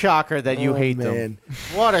 What a shocker that you hate man. them.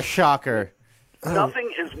 What a shocker.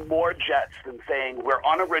 Nothing is more Jets than saying we're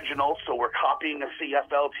unoriginal, so we're copying a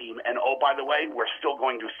CFL team, and oh, by the way, we're still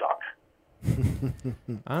going to suck.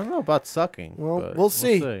 I don't know about sucking. Well, but we'll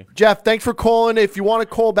see. Jeff, thanks for calling. If you want to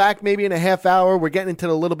call back maybe in a half hour, we're getting into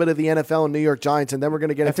a little bit of the NFL and New York Giants, and then we're going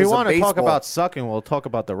to get If into we some want to baseball. talk about sucking, we'll talk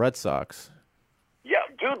about the Red Sox. Yeah,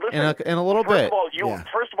 dude, listen. In a little first bit. Of all, Yeah.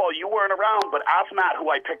 First of all, you weren't around, but ask Matt who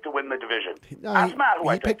I picked to win the division. Ask Matt who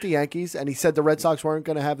I he picked the Yankees, and he said the Red Sox weren't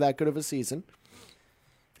going to have that good of a season.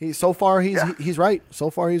 He's right. So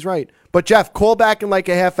far, he's right. But, Jeff, call back in like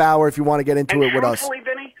a half hour if you want to get into And it with us. truthfully,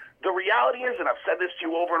 Vinny, the reality is, and I've said this to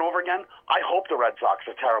you over and over again, I hope the Red Sox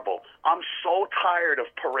are terrible. I'm so tired of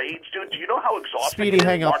parades, dude. Do you know how exhausting Speedy, it is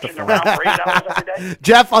hang up the marching phone. around parade hours every day?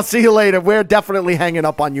 Jeff, I'll see you later. We're definitely hanging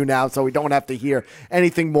up on you now, so we don't have to hear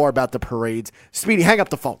anything more about the parades. Speedy, hang up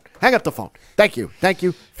the phone. Hang up the phone. Thank you. Thank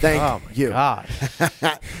you. Thank Oh, my you. God.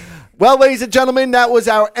 Well, ladies and gentlemen, that was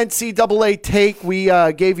our NCAA take. We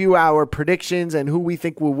gave you our predictions and who we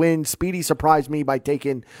think will win. Speedy surprised me by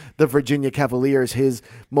taking the Virginia Cavaliers, his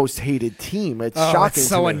most hated team. It's shocking. it's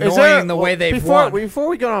so to me. annoying the way they've won. Before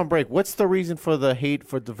we go on break, what's the reason for the hate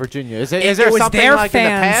for the Virginia? Is there It was something their like fans,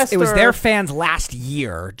 in the past? It was or- their fans last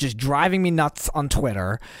year just driving me nuts on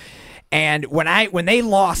Twitter. And when they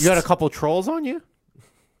lost, You had a couple trolls on you?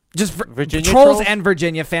 just Virginia trolls trolls? and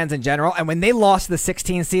Virginia fans in general. And when they lost the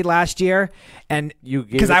 16 seed last year, and You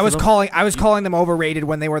gave because it I to was them? calling them overrated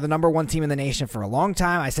when they were the number 1 team in the nation for a long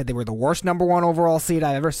time. I said they were the worst number 1 overall seed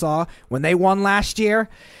I ever saw. When they won last year,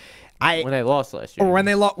 When they lost last year. or when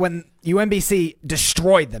UMBC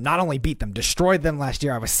destroyed them, not only beat them, destroyed them last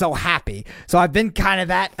year, I was so happy. So I've been kind of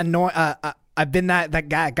that I've been that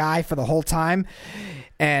guy for the whole time,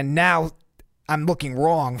 and now I'm looking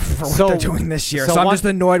wrong for what they're doing this year. So I'm just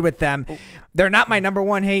annoyed with them. They're not my number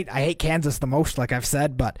 1 hate. I hate Kansas the most, like I've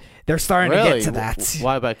said, but they're starting to Really? get to that.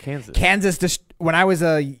 Why about Kansas? Kansas, just when I was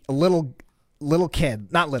a little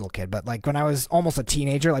kid, not little kid, but like when I was almost a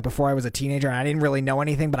teenager, like before I was a teenager, and I didn't really know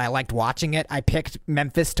anything, but I liked watching it. I picked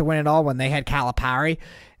Memphis to win it all when they had Calipari,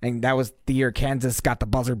 and that was the year Kansas got the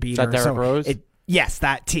buzzer beater. Is that Derrick Rose? Yes,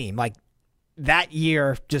 that team. Like that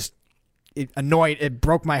year, just it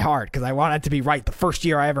broke my heart because I wanted to be right. The first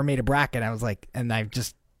year I ever made a bracket, I was like, and I've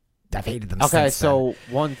hated them. Okay, since so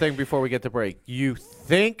one thing before we get to break. You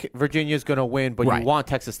think Virginia's going to win, but Right. you want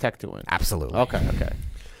Texas Tech to win. absolutely. Okay.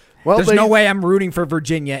 Well, There's ladies- no way I'm rooting for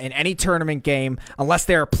Virginia in any tournament game unless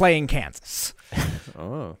they're playing Kansas.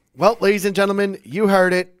 Oh. Well, ladies and gentlemen, you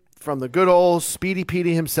heard it from the good old Speedy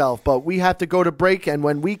Petey himself. But we have to go to break, and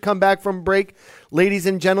when we come back from break, ladies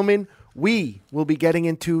and gentlemen, we will be getting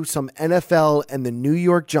into some NFL and the New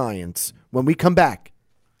York Giants when we come back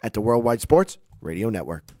at the Worldwide Sports Radio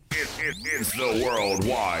Network. It's the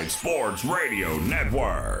Worldwide Sports Radio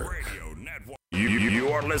Network. You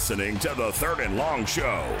are listening to the Third and Long Show.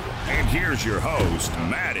 And here's your host,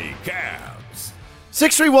 Matty Cabs.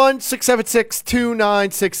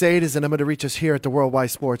 631-676-2968 is the number to reach us here at the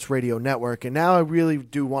Worldwide Sports Radio Network. And now I really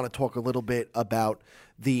do want to talk a little bit about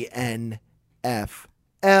the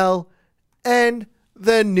NFL and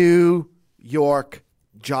the New York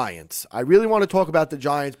Giants. I really want to talk about the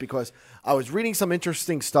Giants because I was reading some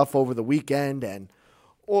interesting stuff over the weekend and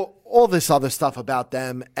all this other stuff about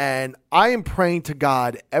them. And I am praying to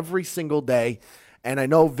God every single day. And I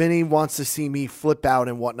know Vinny wants to see me flip out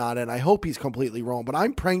and whatnot, and I hope he's completely wrong. But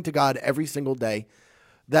I'm praying to God every single day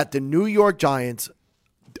that the New York Giants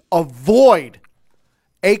avoid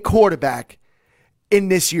a quarterback in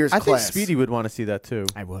this year's class. I think Speedy would want to see that too.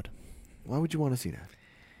 I would. Why would you want to see that?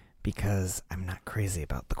 Because I'm not crazy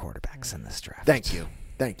about the quarterbacks in this draft. Thank you.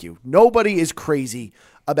 Thank you. Nobody is crazy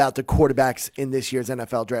about the quarterbacks in this year's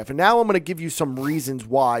NFL draft. And now I'm going to give you some reasons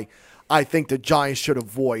why I think the Giants should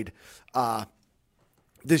avoid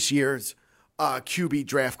this year's QB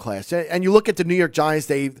draft class. And you look at the New York Giants,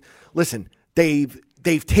 they've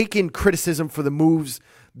taken criticism for the moves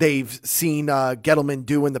they've seen Gettleman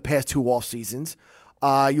do in the past 2 off seasons.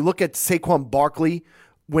 You look at Saquon Barkley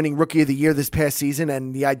winning Rookie of the Year this past season,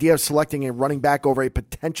 and the idea of selecting a running back over a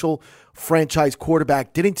potential franchise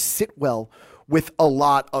quarterback didn't sit well with a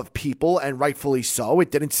lot of people, and rightfully so. It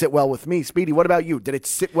didn't sit well with me. Speedy, what about you? Did it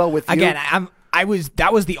sit well with you? Again,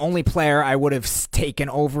 that was the only player I would have taken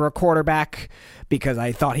over a quarterback because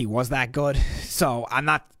I thought he was that good. So I'm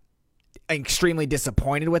not extremely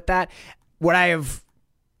disappointed with that. Would I have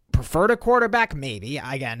preferred a quarterback? Maybe.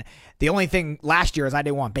 Again, the only thing last year is I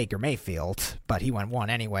didn't want Baker Mayfield, but he went 1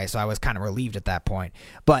 anyway, so I was kind of relieved at that point.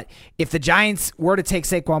 But if the Giants were to take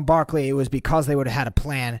Saquon Barkley, it was because they would have had a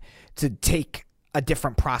plan to take a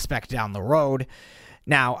different prospect down the road.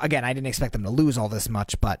 Now, again, I didn't expect them to lose all this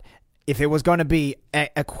much, but if it was going to be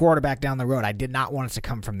a quarterback down the road, I did not want it to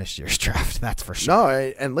come from this year's draft. That's for sure. No,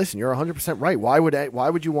 and listen, you're 100% right. Why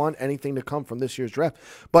would you want anything to come from this year's draft?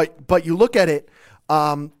 But you look at it,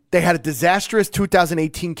 they had a disastrous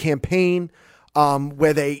 2018 campaign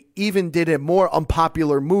where they even did a more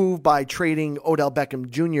unpopular move by trading Odell Beckham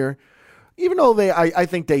Jr., even though I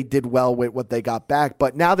think they did well with what they got back.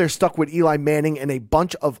 But now they're stuck with Eli Manning and a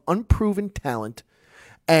bunch of unproven talent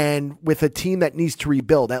and with a team that needs to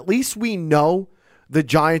rebuild. At least we know the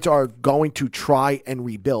Giants are going to try and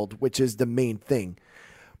rebuild, which is the main thing.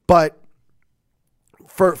 But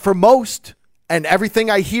for most, and everything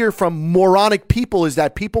I hear from moronic people is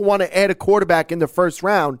that people want to add a quarterback in the first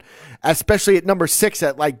round, especially at number 6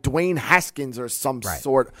 at like Dwayne Haskins or some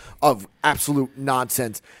sort of absolute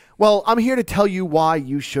nonsense. Well, I'm here to tell you why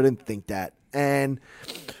you shouldn't think that. And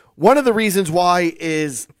one of the reasons why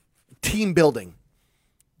is team building.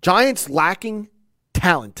 Giants lacking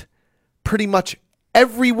talent pretty much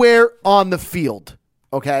everywhere on the field,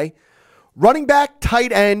 okay? Running back,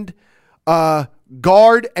 tight end,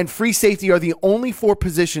 guard, and free safety are the only 4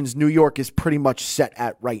 positions New York is pretty much set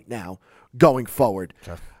at right now going forward.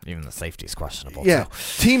 Even the safety is questionable. Yeah.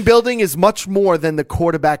 Team building is much more than the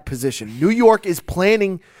quarterback position. New York is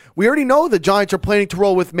planning. We already know the Giants are planning to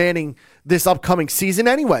roll with Manning this upcoming season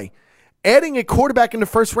anyway. Adding a quarterback in the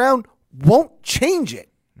first round won't change it,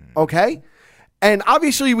 okay? And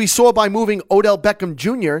obviously we saw by moving Odell Beckham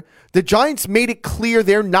Jr., the Giants made it clear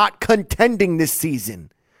they're not contending this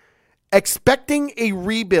season. Expecting a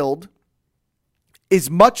rebuild is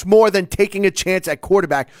much more than taking a chance at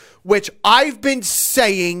quarterback, which I've been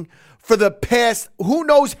saying for the past who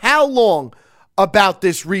knows how long about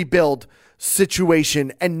this rebuild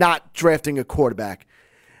situation and not drafting a quarterback.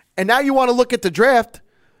 And now you want to look at the draft.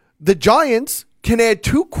 The Giants can add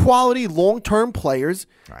 2 quality long-term players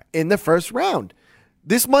in the first round.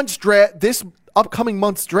 This upcoming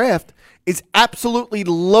month's draft is absolutely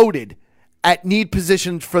loaded at need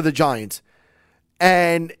positions for the Giants.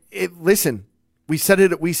 And listen, we said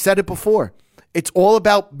it before. It's all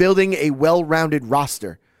about building a well-rounded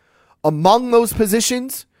roster. Among those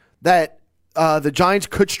positions that the Giants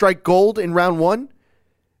could strike gold in round 1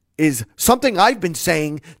 is something I've been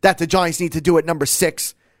saying that the Giants need to do at number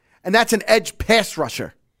 6, and that's an edge pass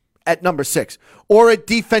rusher at number 6, or a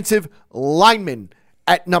defensive lineman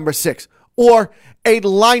at number 6, or a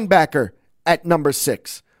linebacker at number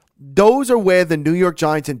 6. Those are where the New York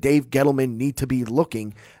Giants and Dave Gettleman need to be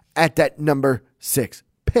looking at that number 6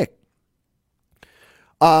 pick.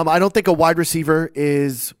 I don't think a wide receiver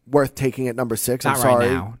is worth taking at number 6. I'm sorry.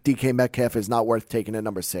 Right now. DK Metcalf is not worth taking at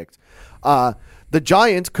number 6. The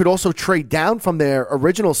Giants could also trade down from their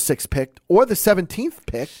original 6th pick or the 17th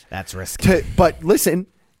pick. That's risky. But listen,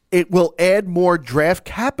 it will add more draft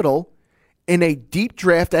capital in a deep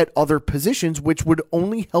draft at other positions, which would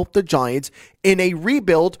only help the Giants in a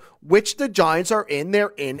rebuild, which the Giants are in.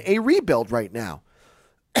 They're in a rebuild right now.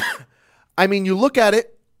 I mean, you look at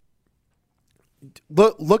it.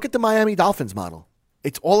 Look at the Miami Dolphins model.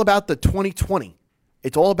 It's all about the 2020.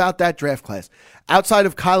 It's all about that draft class. Outside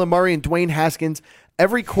of Kyler Murray and Dwayne Haskins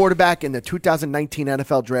every quarterback in the 2019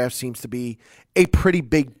 NFL draft seems to be a pretty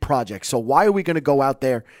big project. So why are we going to go out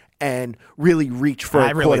there and really reach for a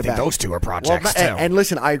quarterback? I really think those two are projects, too. And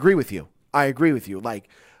listen, I agree with you. Like,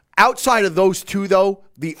 outside of those two, though,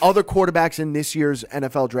 the other quarterbacks in this year's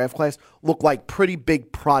NFL draft class look like pretty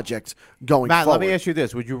big projects going Matt, forward. let me ask you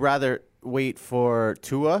this. Would you rather wait for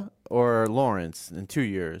Tua or Lawrence in 2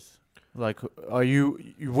 years? Like, are you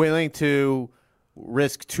willing to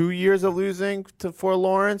risk 2 years of losing for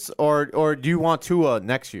Lawrence, or do you want Tua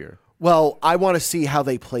next year? Well, I want to see how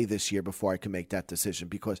they play this year before I can make that decision,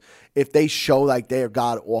 because if they show like they are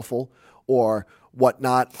god-awful or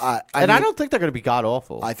whatnot, I don't think they're going to be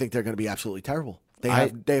god-awful. I think they're going to be absolutely terrible. They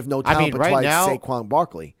have no talent right besides now, Saquon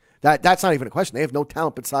Barkley. That's not even a question. They have no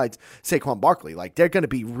talent besides Saquon Barkley. Like, they're going to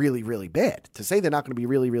be really, really bad. To say they're not going to be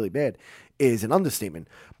really, really bad is an understatement.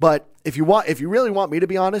 But if you really want me to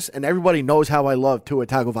be honest, and everybody knows how I love Tua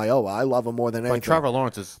Tagovailoa, I love him more than anything. But Trevor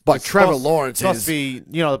Lawrence is. Supposed to be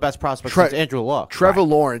the best prospect since Andrew Luck. Trevor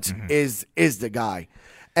Lawrence is the guy.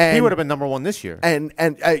 And he would have been number one this year, and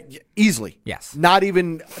easily. Yes, not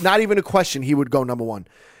even a question. He would go number one.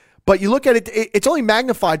 But you look at it; it's only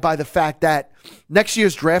magnified by the fact that next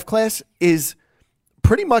year's draft class is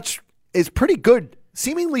pretty good,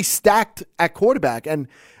 seemingly stacked at quarterback. And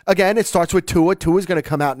again, it starts with Tua. Tua's going to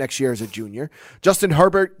come out next year as a junior. Justin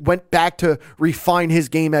Herbert went back to refine his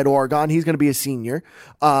game at Oregon. He's going to be a senior.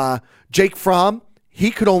 Jake Fromm, he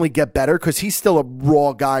could only get better because he's still a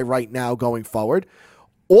raw guy right now going forward.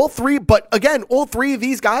 All three of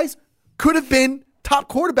these guys could have been top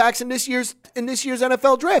quarterbacks in this year's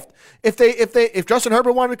NFL draft. If Justin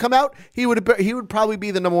Herbert wanted to come out, he would probably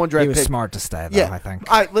be the number one draft pick. He was smart to stay, though, yeah, I think.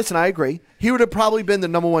 I agree. He would have probably been the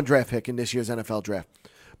number one draft pick in this year's NFL draft.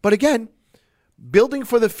 But again, building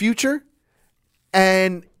for the future,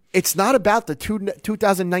 and it's not about the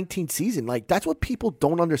 2019 season. Like, that's what people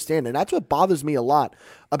don't understand, and that's what bothers me a lot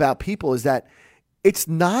about people, is that it's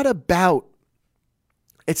not about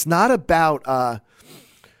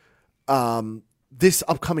this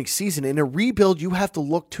upcoming season. In a rebuild, you have to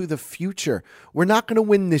look to the future. We're not going to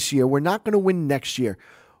win this year. We're not going to win next year.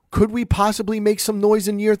 Could we possibly make some noise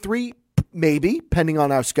in year 3? Maybe, depending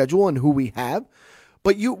on our schedule and who we have.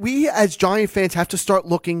 But we as Giant fans have to start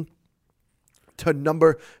looking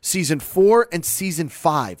to season 4 and season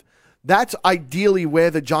 5. That's ideally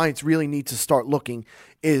where the Giants really need to start looking,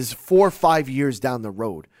 is 4 or 5 years down the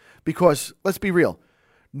road. Because let's be real,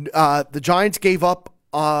 the Giants gave up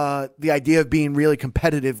the idea of being really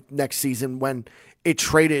competitive next season when it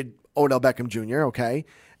traded Odell Beckham Jr., okay?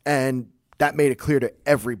 And that made it clear to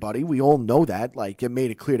everybody. We all know that. Like, it made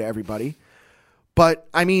it clear to everybody. But,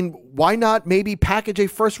 I mean, why not maybe package a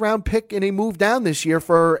first-round pick and a move down this year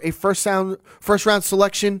for a first-round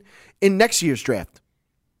selection in next year's draft?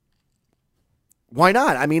 Why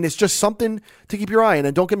not? I mean, it's just something to keep your eye on.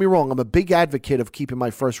 And don't get me wrong, I'm a big advocate of keeping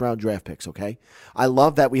my first-round draft picks, okay? I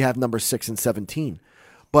love that we have number 6 and 17.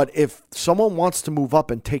 But if someone wants to move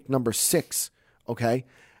up and take number 6, okay,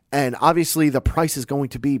 and obviously the price is going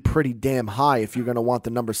to be pretty damn high if you're going to want the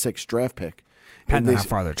number 6 draft pick. Depending on how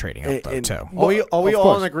far they're trading up, though, too. Are we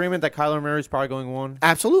all in agreement that Kyler Murray's probably going 1?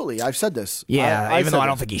 Absolutely. I've said this. Yeah, even though I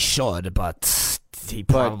don't think he should, but he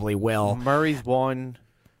probably will. Murray's 1.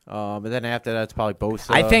 And then after that, it's probably Bosa.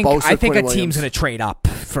 I think a Williams. team's going to trade up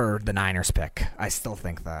for the Niners pick. I still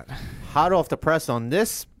think that. Hot off the press on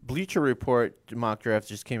this Bleacher Report mock draft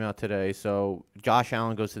just came out today. So Josh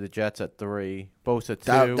Allen goes to the Jets at 3, Bosa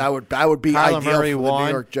 2. That would be Kyler ideal Murray for the 1,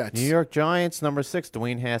 New York Jets. New York Giants number 6,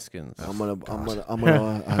 Dwayne Haskins. I'm gonna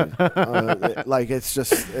like,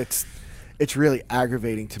 it's really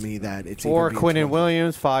aggravating to me that it's 4, Quinnen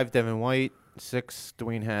Williams, 5, Devin White, 6,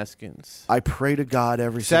 Dwayne Haskins. I pray to God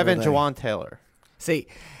every 7, single day. Jawan Taylor. See,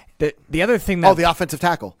 the other thing that the offensive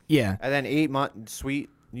tackle. Yeah, and then 8, Sweet.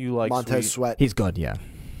 You like Montez Sweat? He's good. Yeah.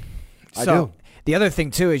 I do. The other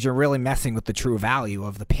thing, too, is you're really messing with the true value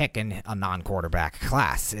of the pick in a non-quarterback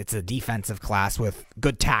class. It's a defensive class with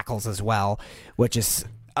good tackles as well, which is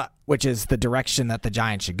the direction that the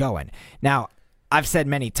Giants should go in. Now, I've said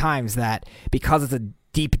many times that because it's a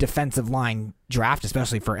deep defensive line draft,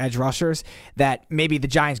 especially for edge rushers, that maybe the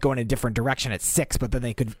Giants go in a different direction at 6, but then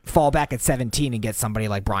they could fall back at 17 and get somebody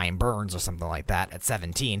like Brian Burns or something like that at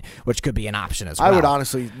 17, which could be an option as well. I would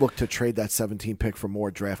honestly look to trade that 17 pick for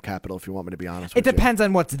more draft capital, if you want me to be honest with you. It depends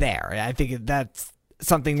on what's there. I think that's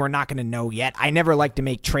something we're not going to know yet. I never like to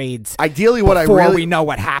make trades Ideally, before we know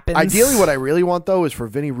what happens. Ideally, what I really want though is for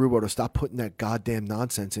Vinny Rubo to stop putting that goddamn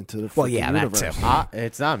nonsense into the universe. That too.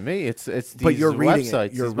 It's not me. It's these But you're reading websites.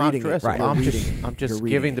 it. You're these mock reading it. drafts. Right. I'm just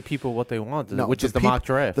giving the people what they want, which is the mock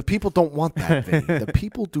draft. The people don't want that, Vinny. The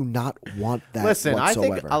people do not want that. Listen,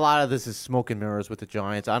 whatsoever. I think a lot of this is smoke and mirrors with the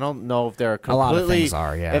Giants. I don't know if they're completely, a lot of things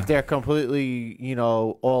are, yeah. if they're completely,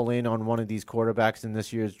 all in on one of these quarterbacks in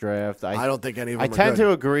this year's draft. I don't think any of them I are tend good.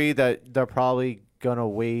 to agree that they're probably gonna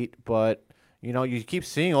wait, but you keep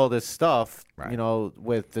seeing all this stuff,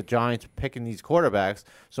 with the Giants picking these quarterbacks.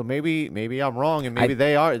 So maybe I'm wrong, and maybe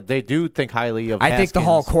they do think highly of. I think the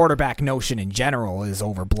whole Haskins. quarterback notion in general is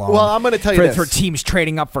overblown. Well, I'm going to tell you this. For teams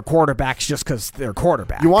trading up for quarterbacks just because they're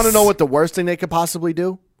quarterbacks. You want to know what the worst thing they could possibly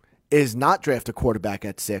do? Is not draft a quarterback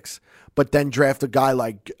at 6, but then draft a guy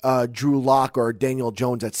like Drew Lock or Daniel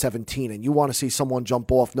Jones at 17, and you want to see someone jump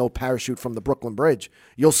off no parachute from the Brooklyn Bridge,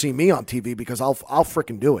 you'll see me on TV because I'll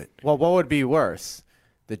freaking do it. Well, what would be worse?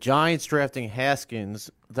 The Giants drafting Haskins,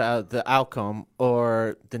 the outcome,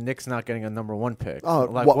 or the Knicks not getting a number 1 pick? Oh,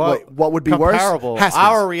 what would be worse? Comparable. Haskins.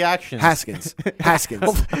 Our reactions. Haskins.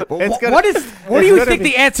 What do you think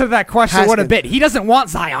the answer to that question would have been? He doesn't want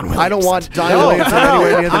Zion Williamson. I don't want Zion Williamson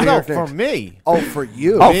anywhere near the New York for Knicks. me. Oh, for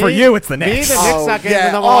you. Oh, for you, it's the Knicks. Me, the Knicks not getting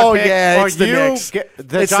the number 1 pick. Yeah, or it's the you Knicks. Get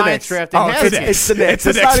the It's the Giants Knicks. drafting Haskins. It's the Knicks.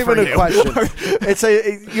 It's not even a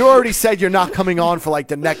question. You already said you're not coming on for like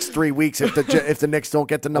the next 3 weeks if the Knicks don't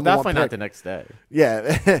get the number 1 Definitely pick. not the next day.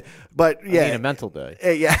 Yeah, but yeah, I mean a mental day.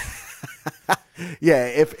 Yeah, yeah.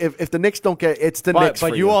 If the Knicks don't get, it's the Knicks. But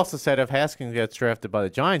for you also said if Haskins gets drafted by the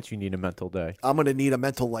Giants, you need a mental day. I'm gonna need a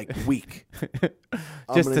mental week.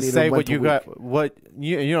 Just to say what you got. What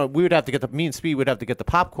we would have to get me and Speed would have to get the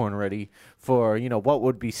popcorn ready for what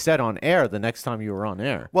would be said on air the next time you were on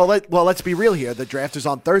air. Well, let's be real here. The draft is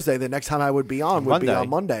on Thursday. The next time I would be on would be on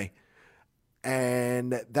Monday.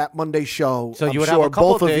 And that Monday show, so I'm you would sure have a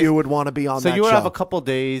couple both of you would want to be on that show. So you would have a couple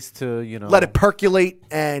days to, let it percolate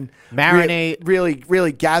and marinate.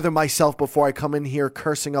 Really gather myself before I come in here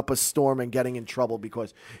cursing up a storm and getting in trouble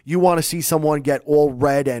because you want to see someone get all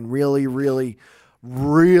red and really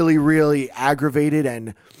aggravated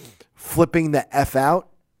and flipping the F out.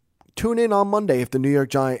 Tune in on Monday if the New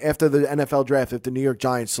York Giants, after the NFL draft, if the New York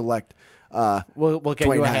Giants select we'll get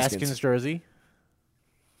Dwayne you a Haskins jersey.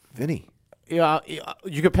 Vinny. Yeah,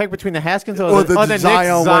 you could pick between the Haskins or the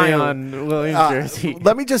Zion Williams jersey.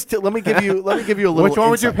 Let me give you a little. Which one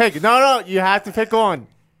would you insight. pick? No, you have to pick one.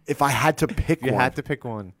 If I had to pick one, you had to pick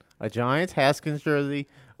one: a Giants Haskins jersey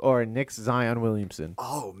or a Knicks Zion Williamson.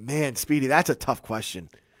 Oh man, Speedy, that's a tough question.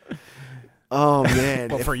 Oh man,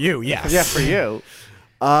 well, for you, yes. Yeah, for you.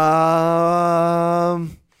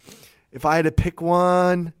 If I had to pick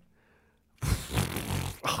one,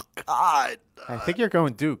 oh God. I think you're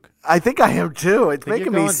going Duke. I think I am too. It's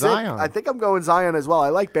making me sick. Zion. I think I'm going Zion as well. I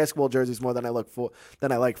like basketball jerseys more than I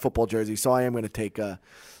like football jerseys. So I am going to take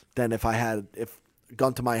then if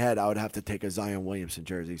gun to my head, I would have to take a Zion Williamson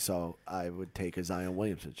jersey. So I would take a Zion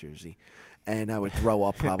Williamson jersey. And I would throw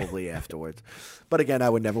up probably afterwards. But again, I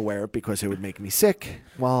would never wear it because it would make me sick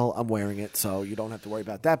while I'm wearing it. So you don't have to worry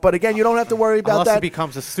about that. But again, you don't have to worry about Unless that. It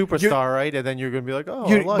becomes a superstar, right? And then you're going to be like,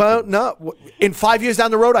 oh, no. In 5 years down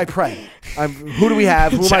the road, I pray. Who do we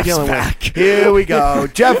have? Who am I dealing with? Here we go.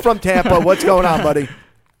 Jeff from Tampa. What's going on, buddy?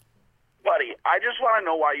 Buddy, I just want to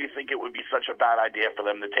know why you think it would be such a bad idea for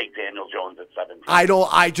them to take Daniel Jones at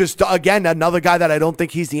 17. Again, another guy that I don't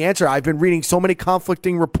think he's the answer. I've been reading so many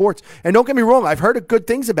conflicting reports. And don't get me wrong, I've heard good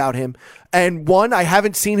things about him. And one, I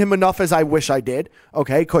haven't seen him enough as I wish I did,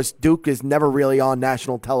 okay, because Duke is never really on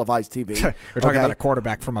national televised TV. You're talking about a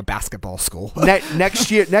quarterback from a basketball school. Next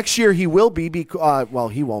year he will be, well,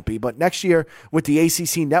 he won't be, but next year with the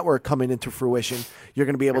ACC network coming into fruition, you're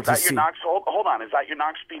going to be able to see. Hold on, is that your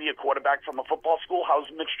Knox Speedy, a quarterback from a football school? How's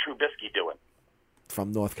Mitch Trubisky doing?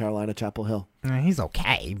 From North Carolina, Chapel Hill. He's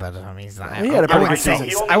okay, but I mean, he's not. He had a pretty good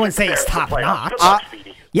season. I wouldn't say he's top notch.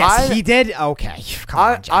 He did. Okay, come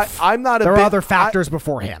on, Jeff. I'm not. There are other factors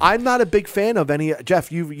before him. I'm not a big fan of any.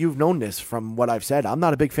 Jeff, you've known this from what I've said. I'm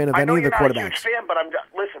not a big fan of any of the quarterbacks. I'm not a huge fan, but I'm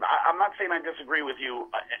not saying I disagree with you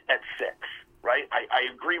at 6. Right?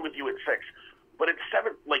 I agree with you at 6, but at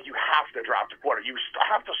 7, like you have to draft a quarterback. You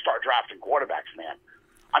have to start drafting quarterbacks, man.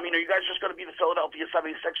 I mean, are you guys just going to be the Philadelphia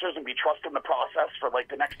 76ers and be trusting the process for like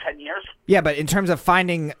the next 10 years? Yeah, but in terms of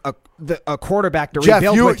finding a quarterback to Jeff,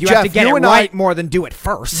 rebuild with, you have to get it right more than do it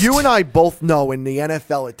first. You and I both know in the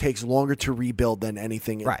NFL it takes longer to rebuild than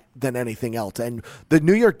anything than anything else. And the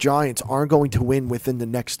New York Giants aren't going to win within the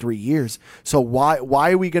next 3 years. So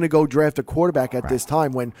why are we going to go draft a quarterback at this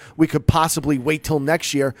time when we could possibly wait till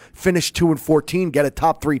next year, finish 2-14, get a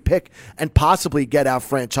top 3 pick, and possibly get our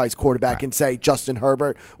franchise quarterback and say Justin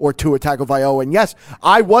Herbert or Tua Tagovailoa? And yes,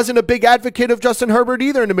 I wasn't a big advocate of Justin Herbert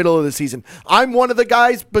either in the middle of the season. I'm one of the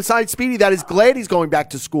guys besides Speedy that is glad he's going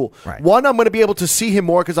back to school. Right. One, I'm going to be able to see him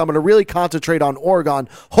more because I'm going to really concentrate on Oregon,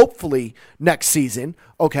 hopefully next season.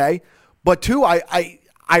 Okay, but two,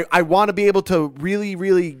 I want to be able to really,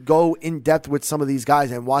 really go in depth with some of these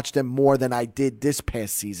guys and watch them more than I did this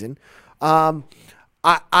past season. I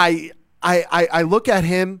look at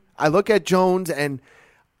him, I look at Jones, and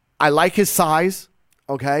I like his size.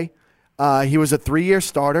 Okay, he was a 3-year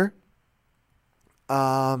starter.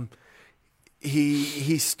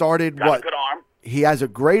 He started Got what? a good arm. He has a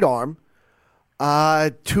great arm.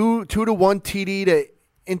 2 to 1 TD to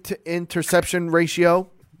interception ratio.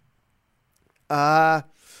 I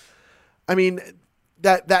mean,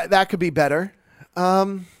 that could be better.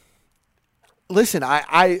 Listen,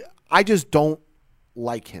 I just don't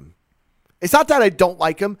like him. It's not that I don't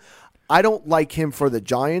like him. I don't like him for the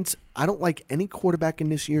Giants. I don't like any quarterback in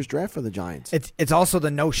this year's draft for the Giants. It's also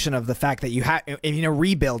the notion of the fact that you have in a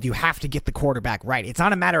rebuild you have to get the quarterback right. It's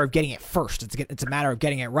not a matter of getting it first. It's a matter of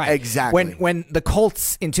getting it right. Exactly. When the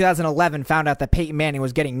Colts in 2011 found out that Peyton Manning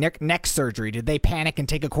was getting neck surgery, did they panic and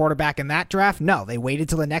take a quarterback in that draft? No, they waited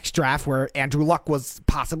till the next draft where Andrew Luck was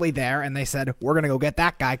possibly there, and they said we're going to go get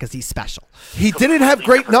that guy because he's special. He didn't have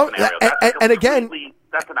great no, and again,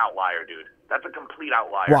 that's an outlier, dude. That's a complete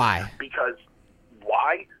outlier. Why?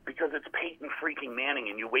 Why? Because it's Peyton freaking Manning,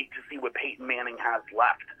 and you wait to see what Peyton Manning has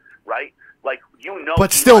left, right? Like, you know.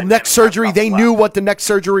 But still, neck surgery, they knew what the neck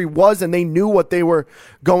surgery was, and they knew what they were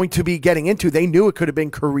going to be getting into. They knew it could have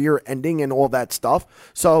been career-ending and all that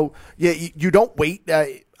stuff. So, yeah, you don't wait.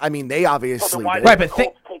 I mean, they obviously did. Right, but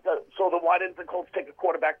so then why didn't the Colts take a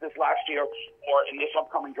quarterback this last year or in this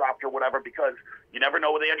upcoming draft or whatever? Because you never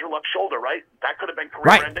know with Andrew Luck's shoulder, right? That could have been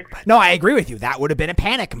career-ending. Right. No, I agree with you. That would have been a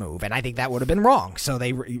panic move, and I think that would have been wrong. So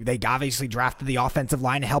they obviously drafted the offensive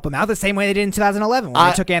line to help him out the same way they did in 2011 when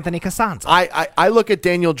they took Anthony Costanza. I look at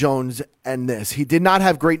Daniel Jones and this. He did not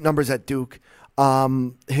have great numbers at Duke.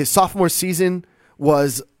 His sophomore season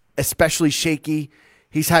was especially shaky.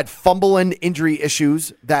 He's had fumble and injury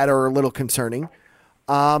issues that are a little concerning.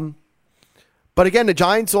 But again, the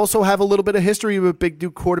Giants also have a little bit of history with big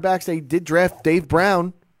Duke quarterbacks. They did draft Dave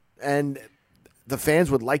Brown, and the fans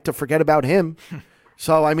would like to forget about him.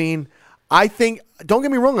 So, I mean, I think, don't get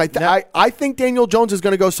me wrong, I think Daniel Jones is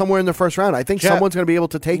going to go somewhere in the first round. I think someone's going to be able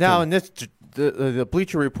to take him. Now, in this the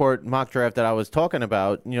Bleacher Report mock draft that I was talking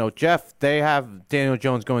about, Jeff, they have Daniel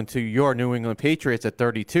Jones going to your New England Patriots at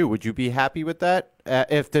 32. Would you be happy with that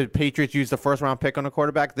if the Patriots use the first-round pick on a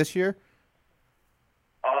quarterback this year?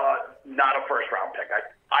 Not a first-round pick.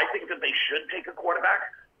 I think that they should take a quarterback,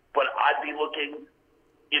 but I'd be looking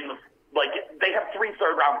in the they have 3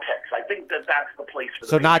 third-round picks. I think that's the place for the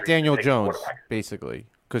So not Patriots Daniel to take Jones, a quarterback. basically,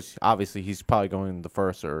 because obviously he's probably going in the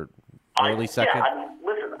first or early second. Yeah, I mean,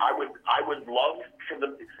 listen, I would love for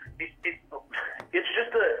the. It's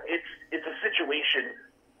just it's a situation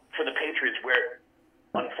for the Patriots where,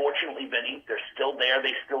 unfortunately, Vinny, they're still there.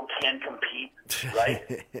 They still can compete,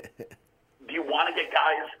 right? Do you want to get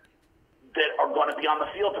guys that are going to be on the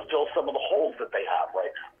field to fill some of the holes that they have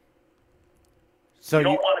right now? So you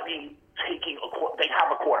don't want to be taking they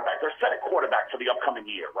have a quarterback. They're set at quarterback for the upcoming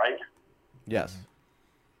year, right? Yes.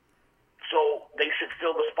 So they should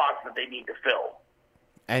fill the spots that they need to fill.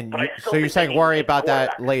 And so you're saying worry about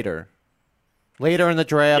that later in the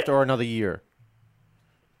draft or another year?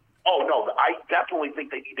 Oh, no, I definitely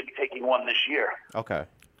think they need to be taking one this year. Okay.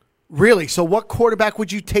 Really? So what quarterback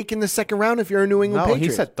would you take in the second round if you're a New England Patriot?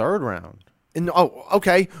 He said third round.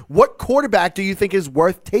 Okay. What quarterback do you think is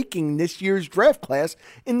worth taking this year's draft class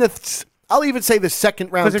in the? I'll even say the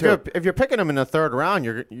second round. Because if you're picking him in the third round,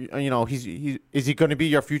 is he going to be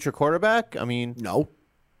your future quarterback? I mean, no.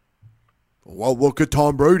 Well, look at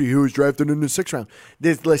Tom Brady, who was drafted in the 6th round.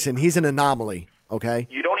 Listen, he's an anomaly. Okay.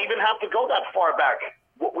 You don't even have to go that far back.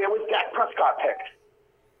 Where was Dak Prescott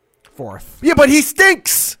picked? 4th. Yeah, but he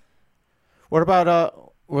stinks. What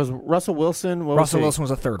about was Russell Wilson? Russell Wilson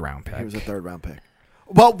was a 3rd round pick. He was a 3rd round pick.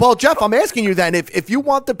 Well, Jeff, I'm asking you then, if you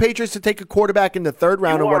want the Patriots to take a quarterback in the 3rd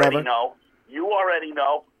round or whatever. You already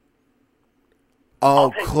know.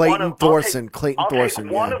 Oh, Clayton Thorson. Clayton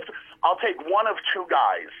Thorson. I'll take one of 2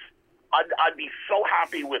 guys. I'd be so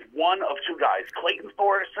happy with one of 2 guys. Clayton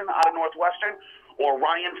Thorson out of Northwestern or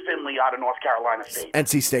Ryan Finley out of North Carolina State.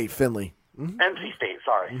 NC State, Finley. NC State,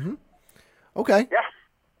 sorry. Okay.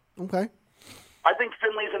 Yeah. Okay. I think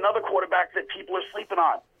Finley's another quarterback that people are sleeping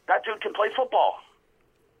on. That dude can play football.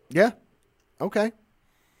 Yeah. Okay.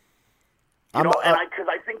 Because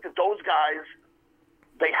I think that those guys,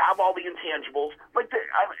 they have all the intangibles.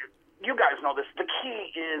 You guys know this. The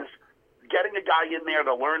key is getting a guy in there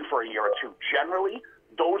to learn for a year or two. Generally,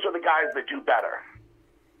 those are the guys that do better.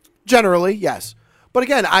 Generally, yes. But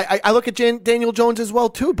again, I look at Daniel Jones as well,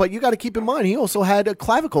 too. But you got to keep in mind, he also had a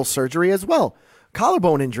clavicle surgery as well.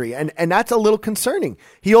 Collarbone injury. And that's a little concerning.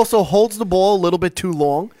 He also holds the ball a little bit too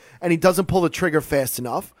long, and he doesn't pull the trigger fast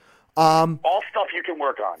enough. All stuff you can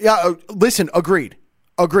work on. Yeah, listen, agreed.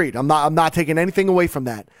 I'm not taking anything away from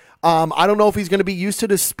that. I don't know if he's going to be used to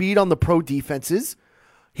the speed on the pro defenses.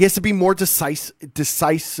 He has to be more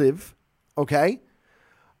decisive. Okay,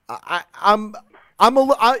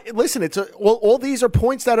 listen. All these are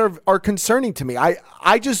points that are concerning to me.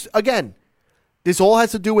 I just, again, this all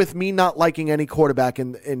has to do with me not liking any quarterback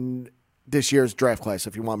in this year's draft class.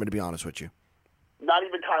 If you want me to be honest with you, not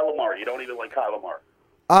even Kyler Murray. You don't even like Kyler Murray.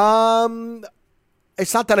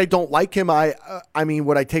 It's not that I don't like him. I mean,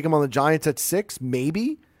 would I take him on the Giants at 6?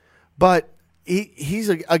 Maybe, but he's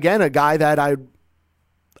again a guy that I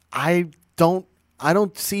don't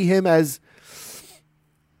see him as.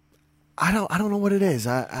 I don't know what it is.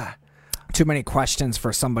 Too many questions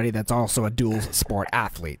for somebody that's also a dual sport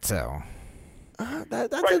athlete. So that's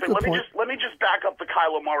right, a good point. Let me just back up the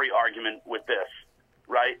Kyler Murray argument with this.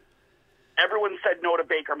 Right. Everyone said no to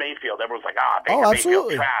Baker Mayfield. Everyone's like, Baker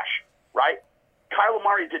Mayfield's trash, right? Kyler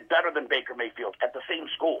Murray did better than Baker Mayfield at the same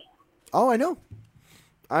school. Oh, I know.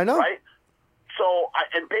 Right? So,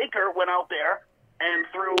 and Baker went out there and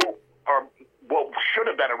threw, should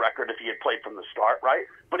have been a record if he had played from the start, right?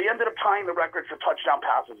 But he ended up tying the record for touchdown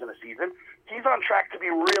passes in a season. He's on track to be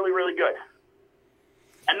really, really good.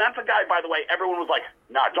 And that's a guy, by the way, everyone was like,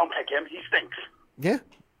 don't pick him. He stinks. Yeah.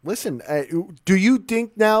 Listen, do you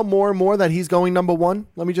think now more and more that he's going number 1?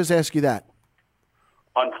 Let me just ask you that.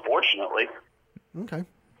 Unfortunately. Okay.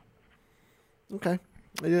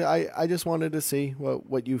 I just wanted to see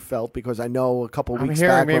what you felt because I know a couple weeks I'm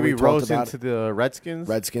hearing back when we maybe talked Rosen about to the Redskins.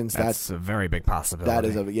 That's a very big possibility. That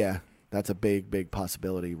is that's a big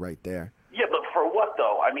possibility right there. Yeah, but for what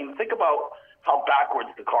though? I mean, think about how backwards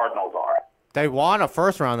the Cardinals are. They want a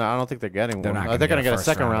first rounder. I don't think they're getting one. They're going to get a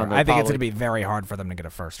second rounder. I think it's going to be very hard for them to get a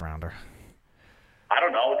first rounder. I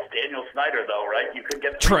don't know. It's Daniel Snyder, though, right? You could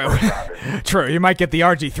get True. True. You might get the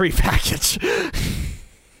RG3 package.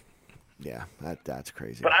 Yeah, that's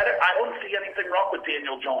crazy. But I don't see anything wrong with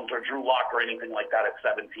Daniel Jones or Drew Lock or anything like that at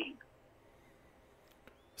 17.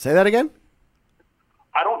 Say that again?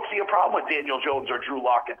 I don't see a problem with Daniel Jones or Drew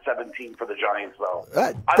Lock at 17 for the Giants, though.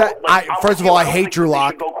 First of all, I hate Drew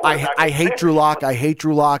Lock. I hate Drew Lock. I hate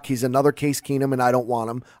Drew Lock. He's another Case Keenum, and I don't want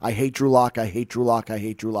him. I hate Drew Lock.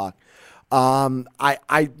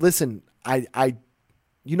 Listen.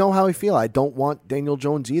 You know how I feel. I don't want Daniel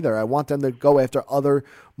Jones either. I want them to go after other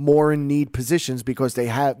more in need positions because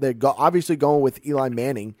they're obviously going with Eli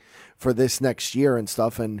Manning for this next year and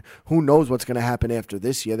stuff. And who knows what's going to happen after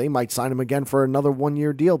this year? They might sign him again for another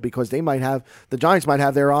 1-year deal because the Giants might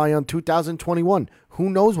have their eye on 2021. Who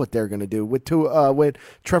knows what they're going to do with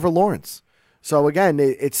Trevor Lawrence? So again,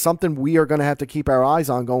 it's something we are going to have to keep our eyes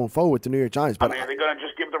on going forward with the New York Giants. But are they going to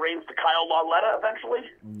just give the reins to Kyle Lauletta eventually?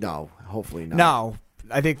 No, hopefully not. No.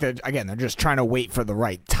 I think that, again, they're just trying to wait for the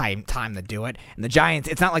right time to do it. And the Giants,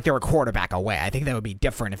 it's not like they're a quarterback away. I think that would be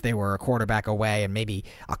different if they were a quarterback away and maybe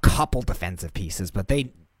a couple defensive pieces. But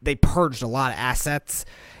they purged a lot of assets,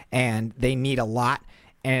 and they need a lot.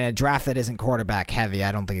 And a draft that isn't quarterback heavy,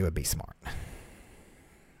 I don't think it would be smart.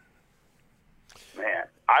 Man,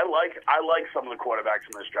 I like some of the quarterbacks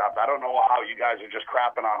in this draft. I don't know how you guys are just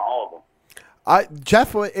crapping on all of them.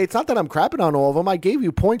 Jeff, it's not that I'm crapping on all of them. I gave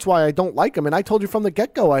you points why I don't like them, and I told you from the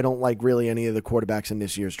get-go I don't like really any of the quarterbacks in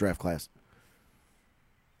this year's draft class.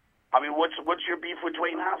 I mean, what's your beef with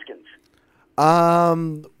Dwayne Haskins?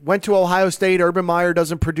 Went to Ohio State. Urban Meyer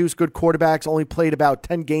doesn't produce good quarterbacks. Only played about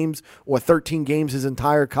 10 games or 13 games his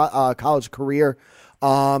entire college career.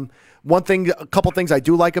 A couple things I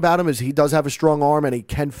do like about him is he does have a strong arm and he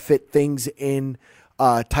can fit things in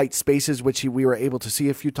tight spaces, which we were able to see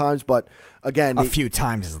a few times. But again, a few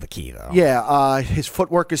times is the key, though. Yeah, his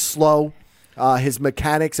footwork is slow. His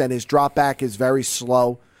mechanics and his drop back is very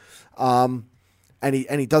slow, and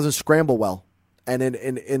he doesn't scramble well. And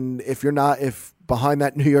if behind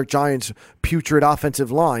that New York Giants putrid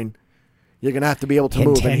offensive line, you're gonna have to be able to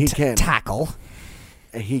move, and he can't tackle.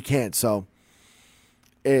 And he can't. So,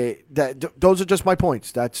 those are just my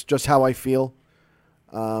points. That's just how I feel.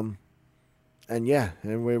 And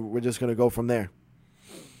we're just gonna go from there.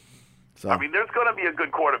 So I mean, there's going to be a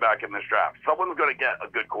good quarterback in this draft. Someone's going to get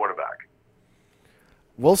a good quarterback.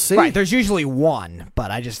 we'll see. Right, there's usually one,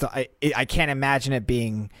 but I can't imagine it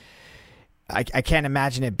being. I can't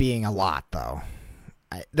imagine it being a lot though.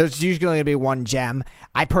 There's usually going to be one gem.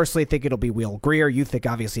 I personally think it'll be Will Greer. You think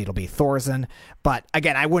obviously it'll be Thorson. But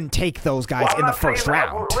again, I wouldn't take those guys in the first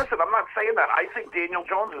round. Well, listen, I'm not saying that. I think Daniel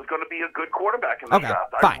Jones is going to be a good quarterback in this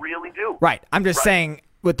draft. Fine. I really do. Right. I'm just saying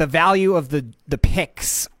with the value of the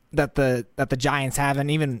picks that the Giants have,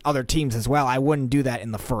 and even other teams as well, I wouldn't do that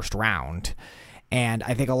in the first round. And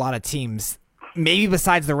I think a lot of teams, maybe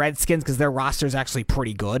besides the Redskins, because their roster is actually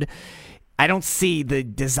pretty good, I don't see the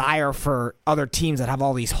desire for other teams that have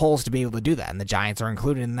all these holes to be able to do that. And the Giants are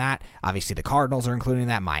included in that. Obviously, the Cardinals are included in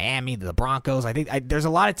that. Miami, the Broncos. I think there's a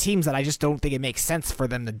lot of teams that I just don't think it makes sense for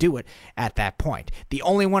them to do it at that point. The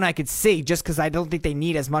only one I could see, just because I don't think they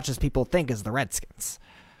need as much as people think, is the Redskins.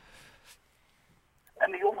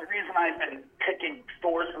 And the only reason I've been picking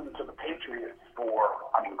Thorson to the Patriots for,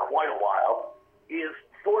 quite a while, is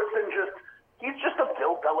Thorson he's just a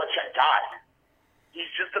Bill Belichick guy. He's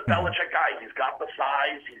just a Belichick guy. He's got the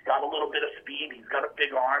size. He's got a little bit of speed. He's got a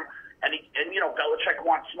big arm. And Belichick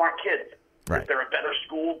wants smart kids. Right. Is there a better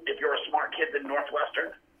school if you're a smart kid than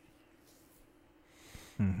Northwestern?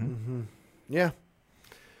 Mm-hmm. Yeah.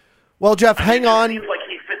 Well, Jeff, hang on. It seems like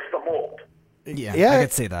he fits the mold. Yeah, I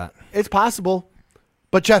could see that. It's possible.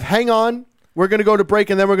 But, Jeff, hang on. We're going to go to break,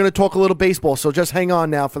 and then we're going to talk a little baseball. So just hang on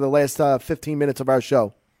now for the last 15 minutes of our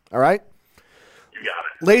show. All right? You got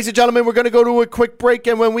it. Ladies and gentlemen, we're going to go to a quick break,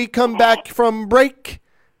 and when we come back from break,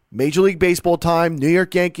 Major League Baseball time, New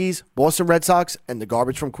York Yankees, Boston Red Sox, and the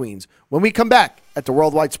garbage from Queens. When we come back at the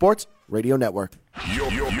Worldwide Sports Radio Network.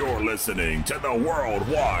 You're listening to the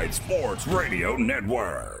Worldwide Sports Radio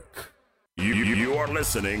Network. You are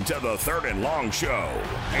listening to the Third and Long Show.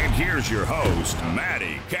 And here's your host,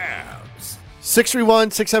 Matty Cabs.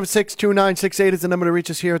 631-676-2968 is the number to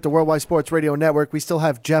reach us here at the Worldwide Sports Radio Network. We still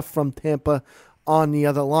have Jeff from Tampa on the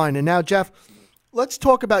other line. And now, Jeff, let's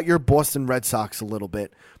talk about your Boston Red Sox a little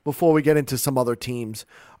bit before we get into some other teams.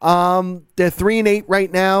 They're 3-8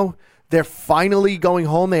 right now. They're finally going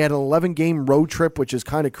home. They had an 11-game road trip, which is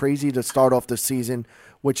kind of crazy to start off the season,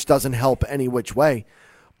 which doesn't help any which way.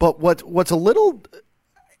 But what's a little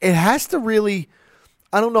 – it has to really –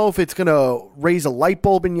 I don't know if it's going to raise a light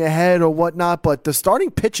bulb in your head or whatnot, but the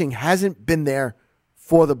starting pitching hasn't been there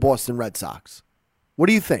for the Boston Red Sox. What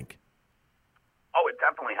do you think? Oh, it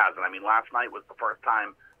definitely hasn't. Last night was the first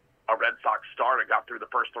time a Red Sox starter got through the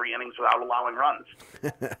first 3 innings without allowing runs.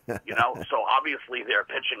 So obviously their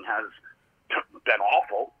pitching has been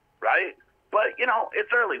awful, right? But,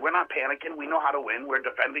 it's early. We're not panicking. We know how to win. We're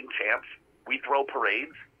defending champs. We throw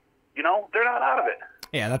parades. They're not out of it.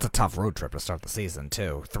 Yeah, that's a tough road trip to start the season,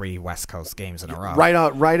 too. 3 West Coast games in a row. Right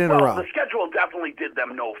in a row. The schedule definitely did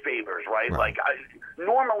them no favors, right?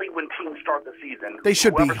 Normally when teams start the season, they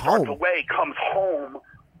should be whoever home. starts away comes home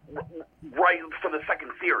right for the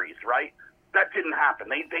second series, right? That didn't happen.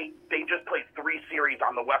 They just played 3 series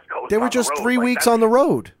on the West Coast. They were just 3 weeks on the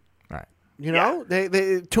road. Right. They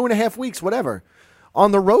 2.5 weeks, whatever,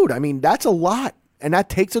 on the road. That's a lot, and that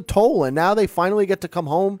takes a toll. And now they finally get to come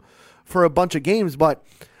home for a bunch of games, but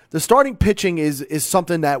the starting pitching is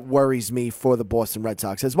something that worries me for the Boston Red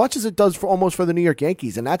Sox as much as it does for the New York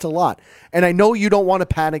Yankees, and that's a lot. And I know you don't want to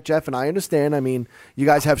panic, Jeff, and I understand. You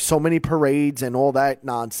guys have so many parades and all that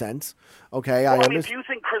nonsense. Okay, well, do you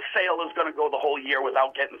think Chris Sale is going to go the whole year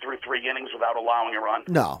without getting through 3 innings without allowing a run?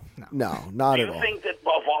 No, not at all. Do you think that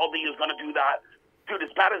Eovaldi is going to do that? Dude,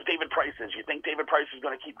 as bad as David Price is, you think David Price is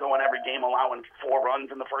going to keep going every game allowing 4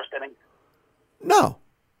 runs in the first inning?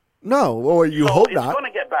 No, or you hope not. It's going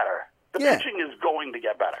to get better. The pitching is going to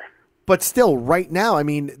get better. But still, right now,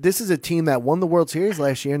 this is a team that won the World Series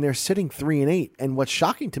last year, and they're sitting 3-8. And what's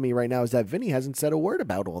shocking to me right now is that Vinny hasn't said a word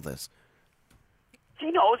about all this.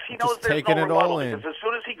 He knows Just there's taking no it all rebuttal. in. Because as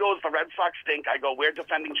soon as he goes, the Red Sox stink. I go, we're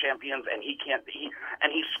defending champions, and he can't. He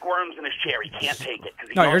squirms in his chair. He can't take it because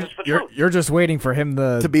he knows it's the truth. You're just waiting for him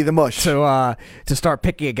to be the mush to start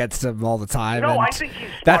picking against him all the time. No, I think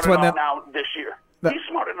he's smart enough now this year. He's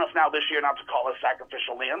smart enough now this year not to call us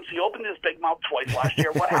sacrificial lambs. He opened his big mouth twice last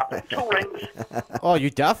year. What happened? 2 rings. Oh,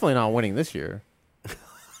 you're definitely not winning this year.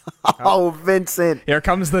 Oh, Vincent. Here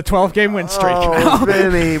comes the 12-game win streak. Oh,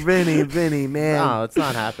 Vinny, man. No, it's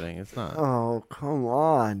not happening. It's not. Oh, come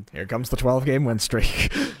on. Here comes the 12-game win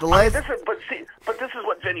streak. The last, But this is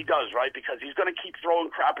what Vinny does, right? Because he's going to keep throwing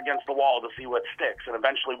crap against the wall to see what sticks, and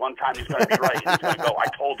eventually one time he's going to be right. He's going to go, "I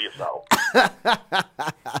told you so."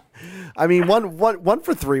 I mean, one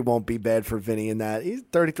for three won't be bad for Vinny in that.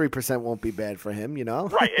 33% won't be bad for him, you know?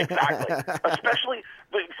 Right, exactly. Especially,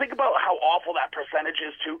 think about how awful that percentage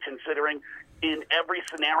is, too, considering in every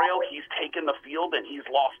scenario he's taken the field and he's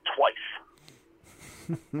lost twice.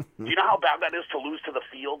 Do you know how bad that is to lose to the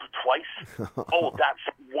field twice? Oh, that's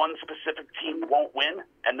one specific team won't win,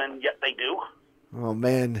 and then yet they do? Oh,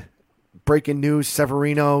 man. Breaking news,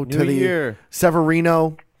 Severino Year.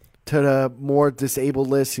 Severino to the more disabled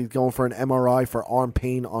list. He's going for an MRI for arm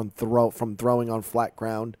pain from throwing on flat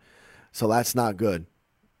ground. So that's not good.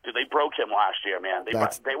 Dude, they broke him last year, man.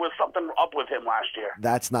 There was something up with him last year.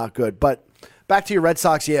 That's not good. But back to your Red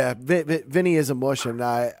Sox, yeah, Vinny is a mush, and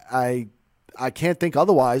I can't think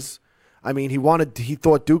otherwise. I mean, he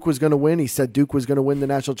thought Duke was going to win. He said Duke was going to win the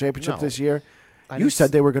national championship this year. You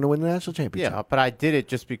said they were going to win the national championship. Yeah, but I did it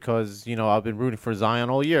just because, I've been rooting for Zion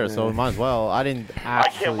all year, so might as well. I didn't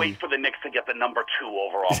actually. I can't wait for the Knicks to get the number 2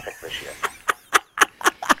 overall pick this year.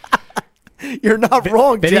 You're not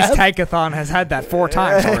wrong, Vinny's Jeff. tankathon has had that 4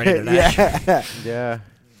 times already today. Yeah.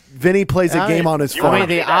 Vinny plays a game on his phone. I mean,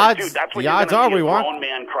 the odds. Dude, that's when The you're odds gonna are see we a want. grown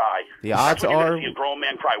man cry. The odds That's when you're are. gonna see a grown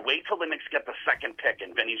man cry. Wait till the Knicks get the second pick,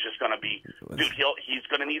 and Vinny's just gonna be. Dude, he's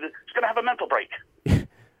gonna have a mental break.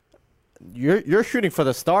 You're shooting for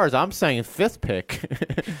the stars. I'm saying 5th pick.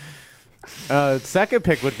 Second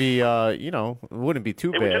pick would be, it wouldn't be too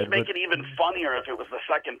It bad. would just make it even funnier if it was the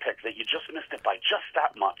second pick that you just missed it by just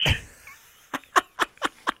that much.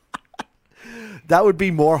 That would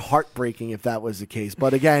be more heartbreaking if that was the case.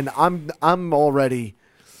 But again, I'm already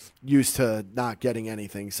used to not getting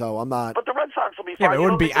anything, so I'm not. But the Red Sox will be Yeah, fine. but it You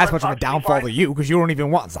wouldn't don't be think the as Red much of a Sox will be downfall fine? to you because you don't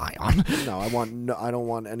even want Zion. No, I don't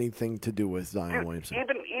want anything to do with Zion Williamson.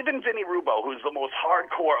 Even Vinny Rubo, who's the most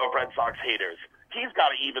hardcore of Red Sox haters, he's got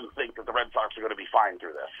to even think that the Red Sox are going to be fine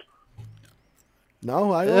through this.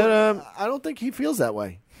 No, I don't think he feels that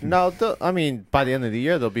way. No, I mean, by the end of the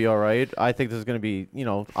year, they'll be all right. I think there's going to be,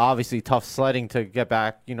 obviously tough sledding to get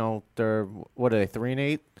back. They're, what are they,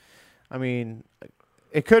 3-8? I mean,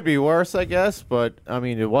 it could be worse, I guess, but, I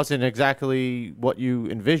mean, it wasn't exactly what you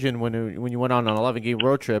envisioned when you went on an 11-game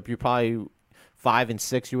road trip. You probably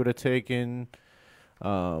 5-6 you would have taken,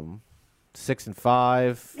 6-5. Yeah, 3-8's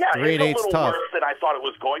it's a little tough. worse than I thought it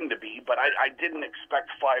was going to be, but I didn't expect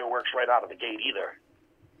fireworks right out of the gate either.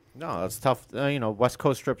 No, it's tough. West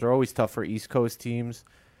Coast trips are always tough for East Coast teams.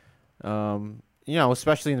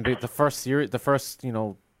 Especially in the first series. I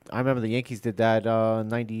remember the Yankees did that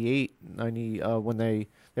 98, 90 when they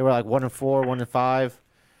were like 1-4, 1-5.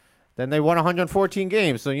 Then they won 114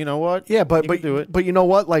 games. So you know what? Yeah, but you can do it. But you know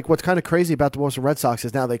what? Like, what's kind of crazy about the Boston Red Sox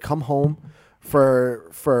is now they come home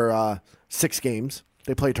for 6 games.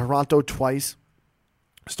 They play Toronto twice,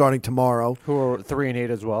 starting tomorrow. Who are 3-8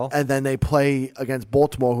 as well. And then they play against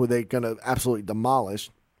Baltimore, who they're going to absolutely demolish.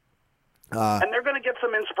 And they're going to get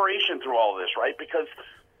some inspiration through all of this, right? Because,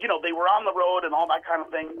 they were on the road and all that kind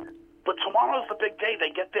of thing. But tomorrow's the big day.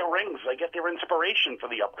 They get their rings. They get their inspiration for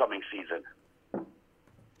the upcoming season.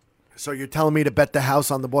 So you're telling me to bet the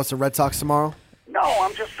house on the Boston Red Sox tomorrow? No,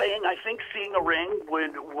 I'm just saying I think seeing a ring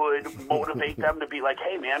would motivate them to be like,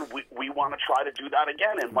 hey, man, we want to try to do that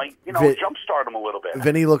again and might, jumpstart them a little bit.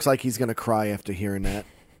 Vinny looks like he's going to cry after hearing that.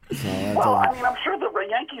 So well, I mean, I'm sure the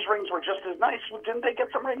Yankees rings were just as nice. Didn't they get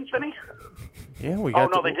some rings, Vinny? Yeah, we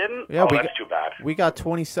got. Oh, no, they didn't? Yeah, that's too bad. We got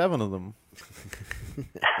 27 of them.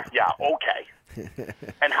 Yeah, okay.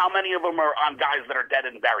 And how many of them are on guys that are dead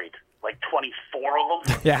and buried? Like 24 of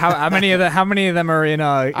them? Yeah, how many of them are in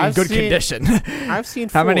good condition? I've seen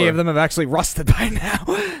 4. How many of them have actually rusted by now?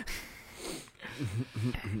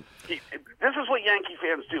 This is what Yankee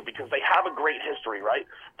fans do because they have a great history, right?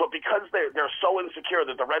 But because they're so insecure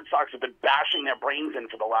that the Red Sox have been bashing their brains in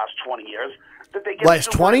for the last 20 years, that they get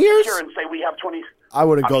last 20 years and say we have 20. I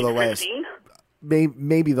wouldn't go the last. 15?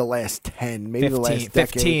 Maybe the last 10, maybe 15, the last decade.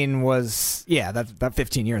 15 was that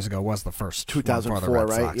 15 years ago was the first 2004, right?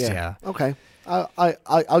 Sox, yeah. Okay,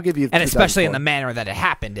 I'll give you. And especially in the manner that it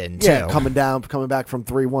happened in. Yeah, too. coming back from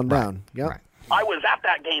 3-1 down. Yep. Right. I was at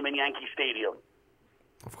that game in Yankee Stadium.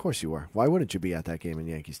 Of course you were. Why wouldn't you be at that game in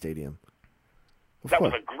Yankee Stadium? That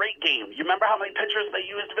was a great game. You remember how many pitchers they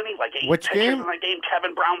used, Vinny? Like 8 Which pitchers game? in that game.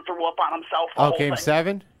 Kevin Brown threw up on himself. The Oh, whole Game thing.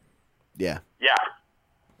 7? Yeah. Yeah.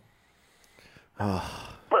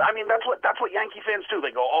 But I mean, that's what Yankee fans do. They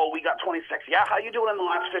go, "Oh, we got 26. Yeah, how you doing in the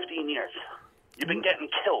last 15 years?" You've been getting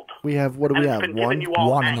killed. We have, what do And we it's have? been giving you all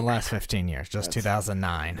One in the angst. last 15 years, just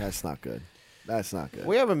 2009. That's not good. That's not good.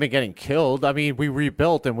 We haven't been getting killed. I mean, we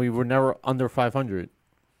rebuilt and we were never under 500.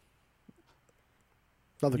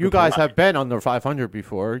 Another You good guys point. have been under 500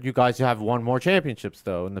 before. You guys have won more championships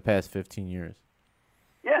though in the past 15 years.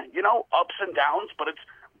 Yeah, ups and downs, but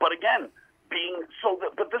again,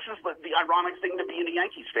 but this is the ironic thing to being a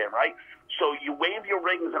Yankees fan, right? So you wave your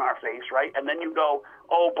rings in our face, right? And then you go,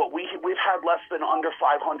 oh, but we've had less than under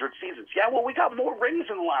 500 seasons. Yeah, well, we got more rings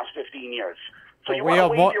in the last 15 years. So you want to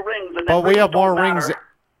wave your rings, and then but we have more don't rings matter.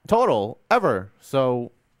 total ever.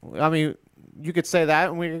 So, I mean, you could say that,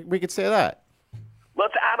 and we could say that.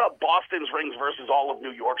 Let's add up Boston's rings versus all of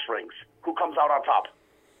New York's rings. Who comes out on top?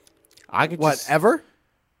 I could What, just, ever?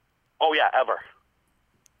 Oh, yeah, ever.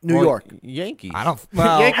 New well, York. Yankees. I don't.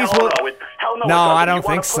 Well, Yankees Hell will. no, hell no, No, it doesn't. I don't You wanna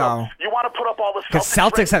think put so. up- you want to put up all the because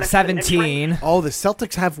Celtics rings have next to the Knicks rings? 17. Oh, the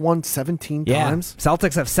Celtics have won 17 Yeah, times?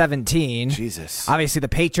 Celtics have 17. Jesus. Obviously, the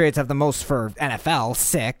Patriots have the most for NFL,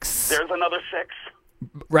 6. There's another 6.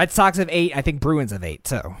 Red Sox have 8. I think Bruins have 8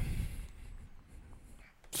 too.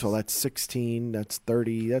 So that's 16. That's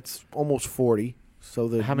 30. That's almost 40.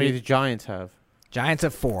 So How many do the Giants have? Giants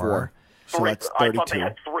have 4. So that's I thought 32. they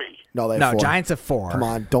had 3. No, they have No, 4. Giants have 4. Come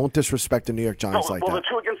on, don't disrespect the New York Giants like well, that. the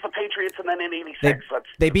 2 against the Patriots and then in They, 86.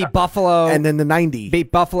 they beat Buffalo. And then the 90. beat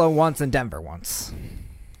Buffalo once and Denver once.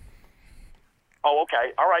 Oh,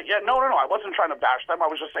 okay. All right. Yeah, no. I wasn't trying to bash them. I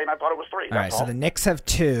was just saying I thought it was 3. All right, That's so all. the Knicks have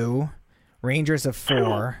 2. Rangers have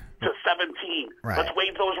 4. 2 to 17. Right. Let's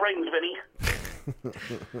wave those rings, Vinny.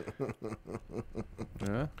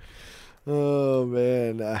 Yeah. Oh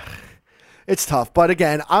man, it's tough. But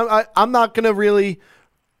again, I'm not gonna really.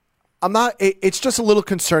 I'm not. It's just a little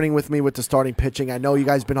concerning with me with the starting pitching. I know you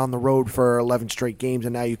guys been on the road for 11 straight games,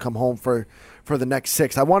 and now you come home for the next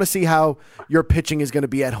 6. I want to see how your pitching is going to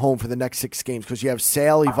be at home for the next 6 games because you have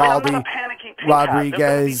Sale, I'm not Evaldi, a panicky pink hat. They're gonna be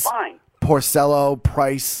Rodriguez, fine. Porcello,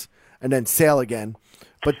 Price, and then Sale again.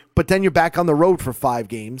 But then you're back on the road for 5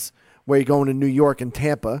 games where you're going to New York and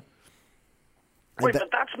Tampa. Wait, but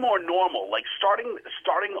that's more normal. Like starting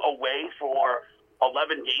away for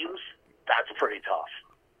 11 games, that's pretty tough.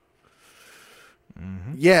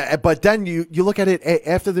 Yeah, but then you look at it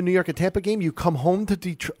after the New York and Tampa game, you come home to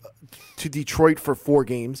Detroit for 4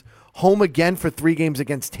 games, home again for 3 games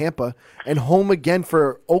against Tampa, and home again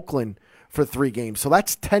for Oakland for 3 games. So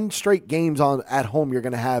that's 10 straight games at home you're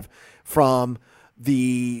going to have from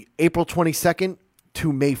the April 22nd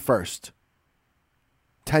to May 1st.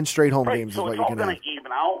 10 straight home Right, games so is what it's you're all going to going have. to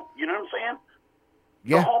even out. You know what I'm saying?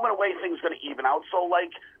 Yeah. The home and away thing's going to even out. So,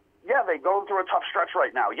 like, yeah, they're going through a tough stretch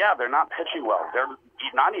right now. Yeah, they're not pitching well. They're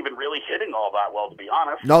not even really hitting all that well, to be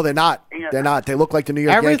honest. No, they're not. Yeah. They're not. They look like the New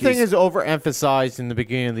York Everything Yankees. is overemphasized in the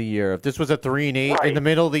beginning of the year. If this was a 3-8 Right. in the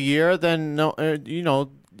middle of the year, then no,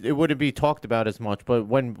 it wouldn't be talked about as much. But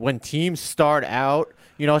when teams start out,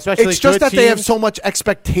 especially It's just good that they have teams- so much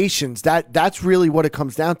expectations. That's really what it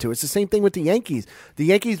comes down to. It's the same thing with the Yankees. The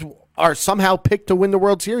Yankees are somehow picked to win the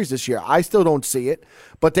World Series this year. I still don't see it,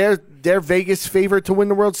 but they're Vegas favorite to win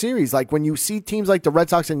the World Series. Like when you see teams like the Red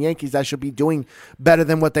Sox and Yankees that should be doing better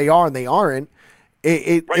than what they are and they aren't.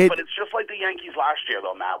 Right, but it's just like the Yankees last year,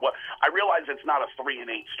 though, Matt. I realize it's not a 3-8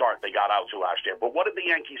 start they got out to last year, but what did the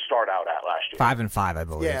Yankees start out at last year? 5 and 5, I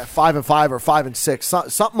believe. yeah, 5-5 or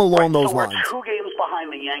 5-6, something along those so lines. we're 2 games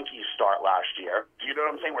behind the Yankees start last year. Do you know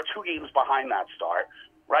what I'm saying? We're 2 games behind that start,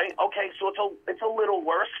 right? Okay, so it's a little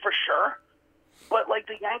worse for sure, but like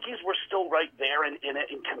the Yankees were still right there in it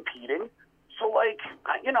and competing. So like,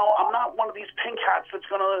 I'm not one of these pink hats that's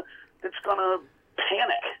gonna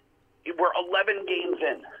panic. We're 11 games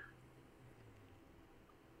in.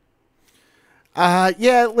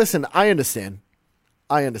 Yeah, listen, I understand.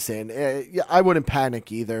 Yeah, I wouldn't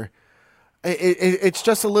panic either. It's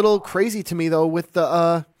just a little crazy to me though with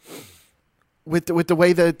the with the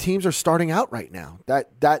way the teams are starting out right now.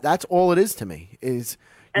 That's all it is to me. Is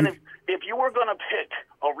And if you were going to pick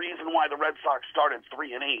a reason why the Red Sox started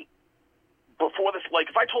 3-8 before this, like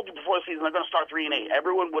if I told you before the season they're going to start 3-8,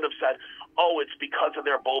 everyone would have said, "Oh, it's because of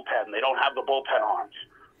their bullpen. They don't have the bullpen arms."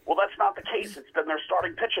 Well, that's not the case. It's been their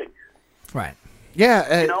starting pitching. Right. yeah,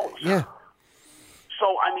 yeah.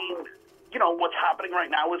 So I mean, what's happening right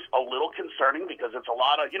now is a little concerning because it's a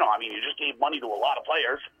lot of, you just gave money to a lot of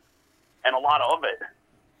players and a lot of it,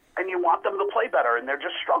 and you want them to play better, and they're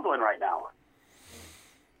just struggling right now.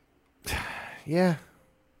 Yeah,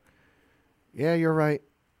 you're right.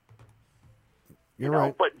 You're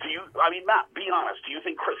right. But Matt, be honest. Do you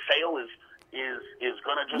think Chris Sale is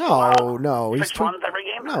going to just allow No, he's 6 too runs every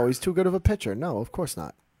game? No, he's too good of a pitcher. No, of course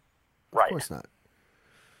not. Right. Of course not.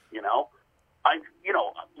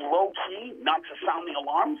 low-key, not to sound the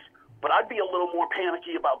alarms, but I'd be a little more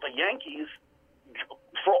panicky about the Yankees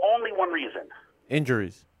for only one reason.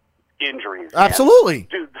 Injuries. Injuries. Absolutely.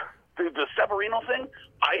 Dude, the Severino thing,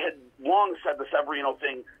 I had long said the Severino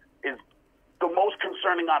thing is the most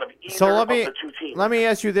concerning out of either of the two teams. Let me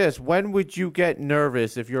ask you this. When would you get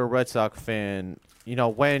nervous if you're a Red Sox fan,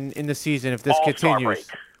 when in the season, if this continues? Break.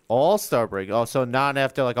 All-Star break. Oh, so not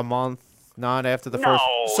after like a month, not after the first.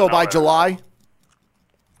 So by July?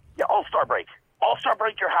 Yeah, All-Star break. All-Star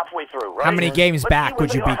break, you're halfway through, right? How many games Let's back see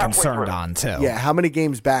would you where be they are halfway concerned through. on, too? Yeah, how many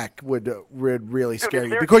games back would really scare you?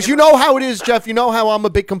 they're- Because you know how it is, Jeff. You know how I'm a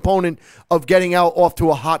big component of getting out off to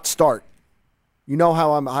a hot start. You know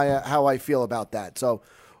how how I feel about that. So,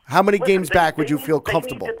 how many games back would you feel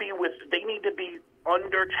comfortable? They need to be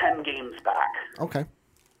under 10 games back. Okay.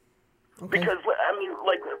 Because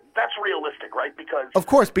that's realistic, right? Because Of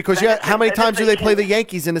course, because how many times do they play the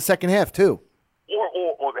Yankees in the second half too?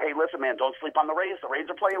 Or hey, listen, man, don't sleep on the Rays. The Rays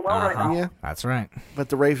are playing well right now. Yeah, That's right. but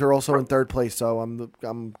the Rays are also in third place, so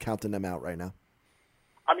I'm counting them out right now.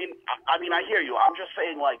 I mean, I hear you. I'm just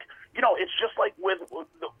saying, it's just like with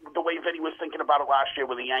the way Vinny was thinking about it last year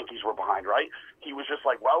when the Yankees were behind, right? He was just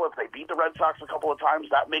like, well, if they beat the Red Sox a couple of times,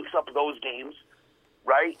 that makes up those games,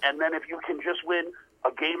 right? And then if you can just win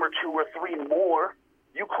a game or two or three more,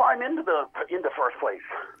 you climb into first place.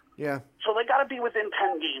 Yeah, So they got to be within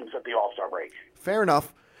 10 games at the All-Star break. fair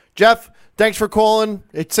enough. Jeff, thanks for calling.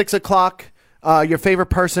 It's 6:00. Your favorite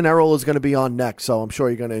person, Errol, is going to be on next, so I'm sure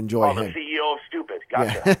you're going to enjoy The him. CEO of Stupid.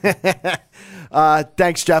 Gotcha.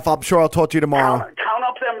 Thanks, Jeff. I'm sure I'll talk to you tomorrow. Count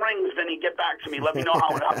up them rings, Vinny. Get back to me. Let me know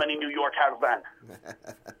how many New York has then.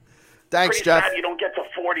 Thanks, Pretty Jeff. sad you don't get to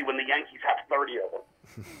 40 when the Yankees have 30 of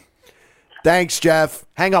them. Thanks, Jeff.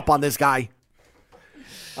 Hang up on this guy.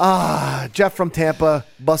 Jeff from Tampa,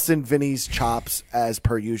 busting Vinny's chops as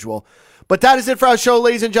per usual. But that is it for our show,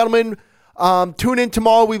 ladies and gentlemen. Tune in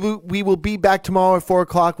tomorrow. We will be back tomorrow at 4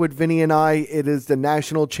 o'clock with Vinny and I. It is the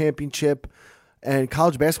national championship, and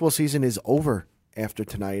college basketball season is over after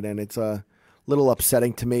tonight, and it's a little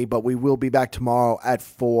upsetting to me, but we will be back tomorrow at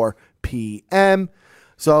 4 p.m.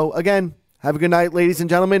 So, again, have a good night, ladies and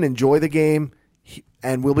gentlemen. Enjoy the game,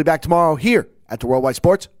 and we'll be back tomorrow here at the Worldwide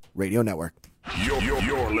Sports Radio Network.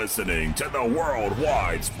 You're listening to the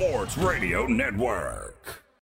Worldwide Sports Radio Network.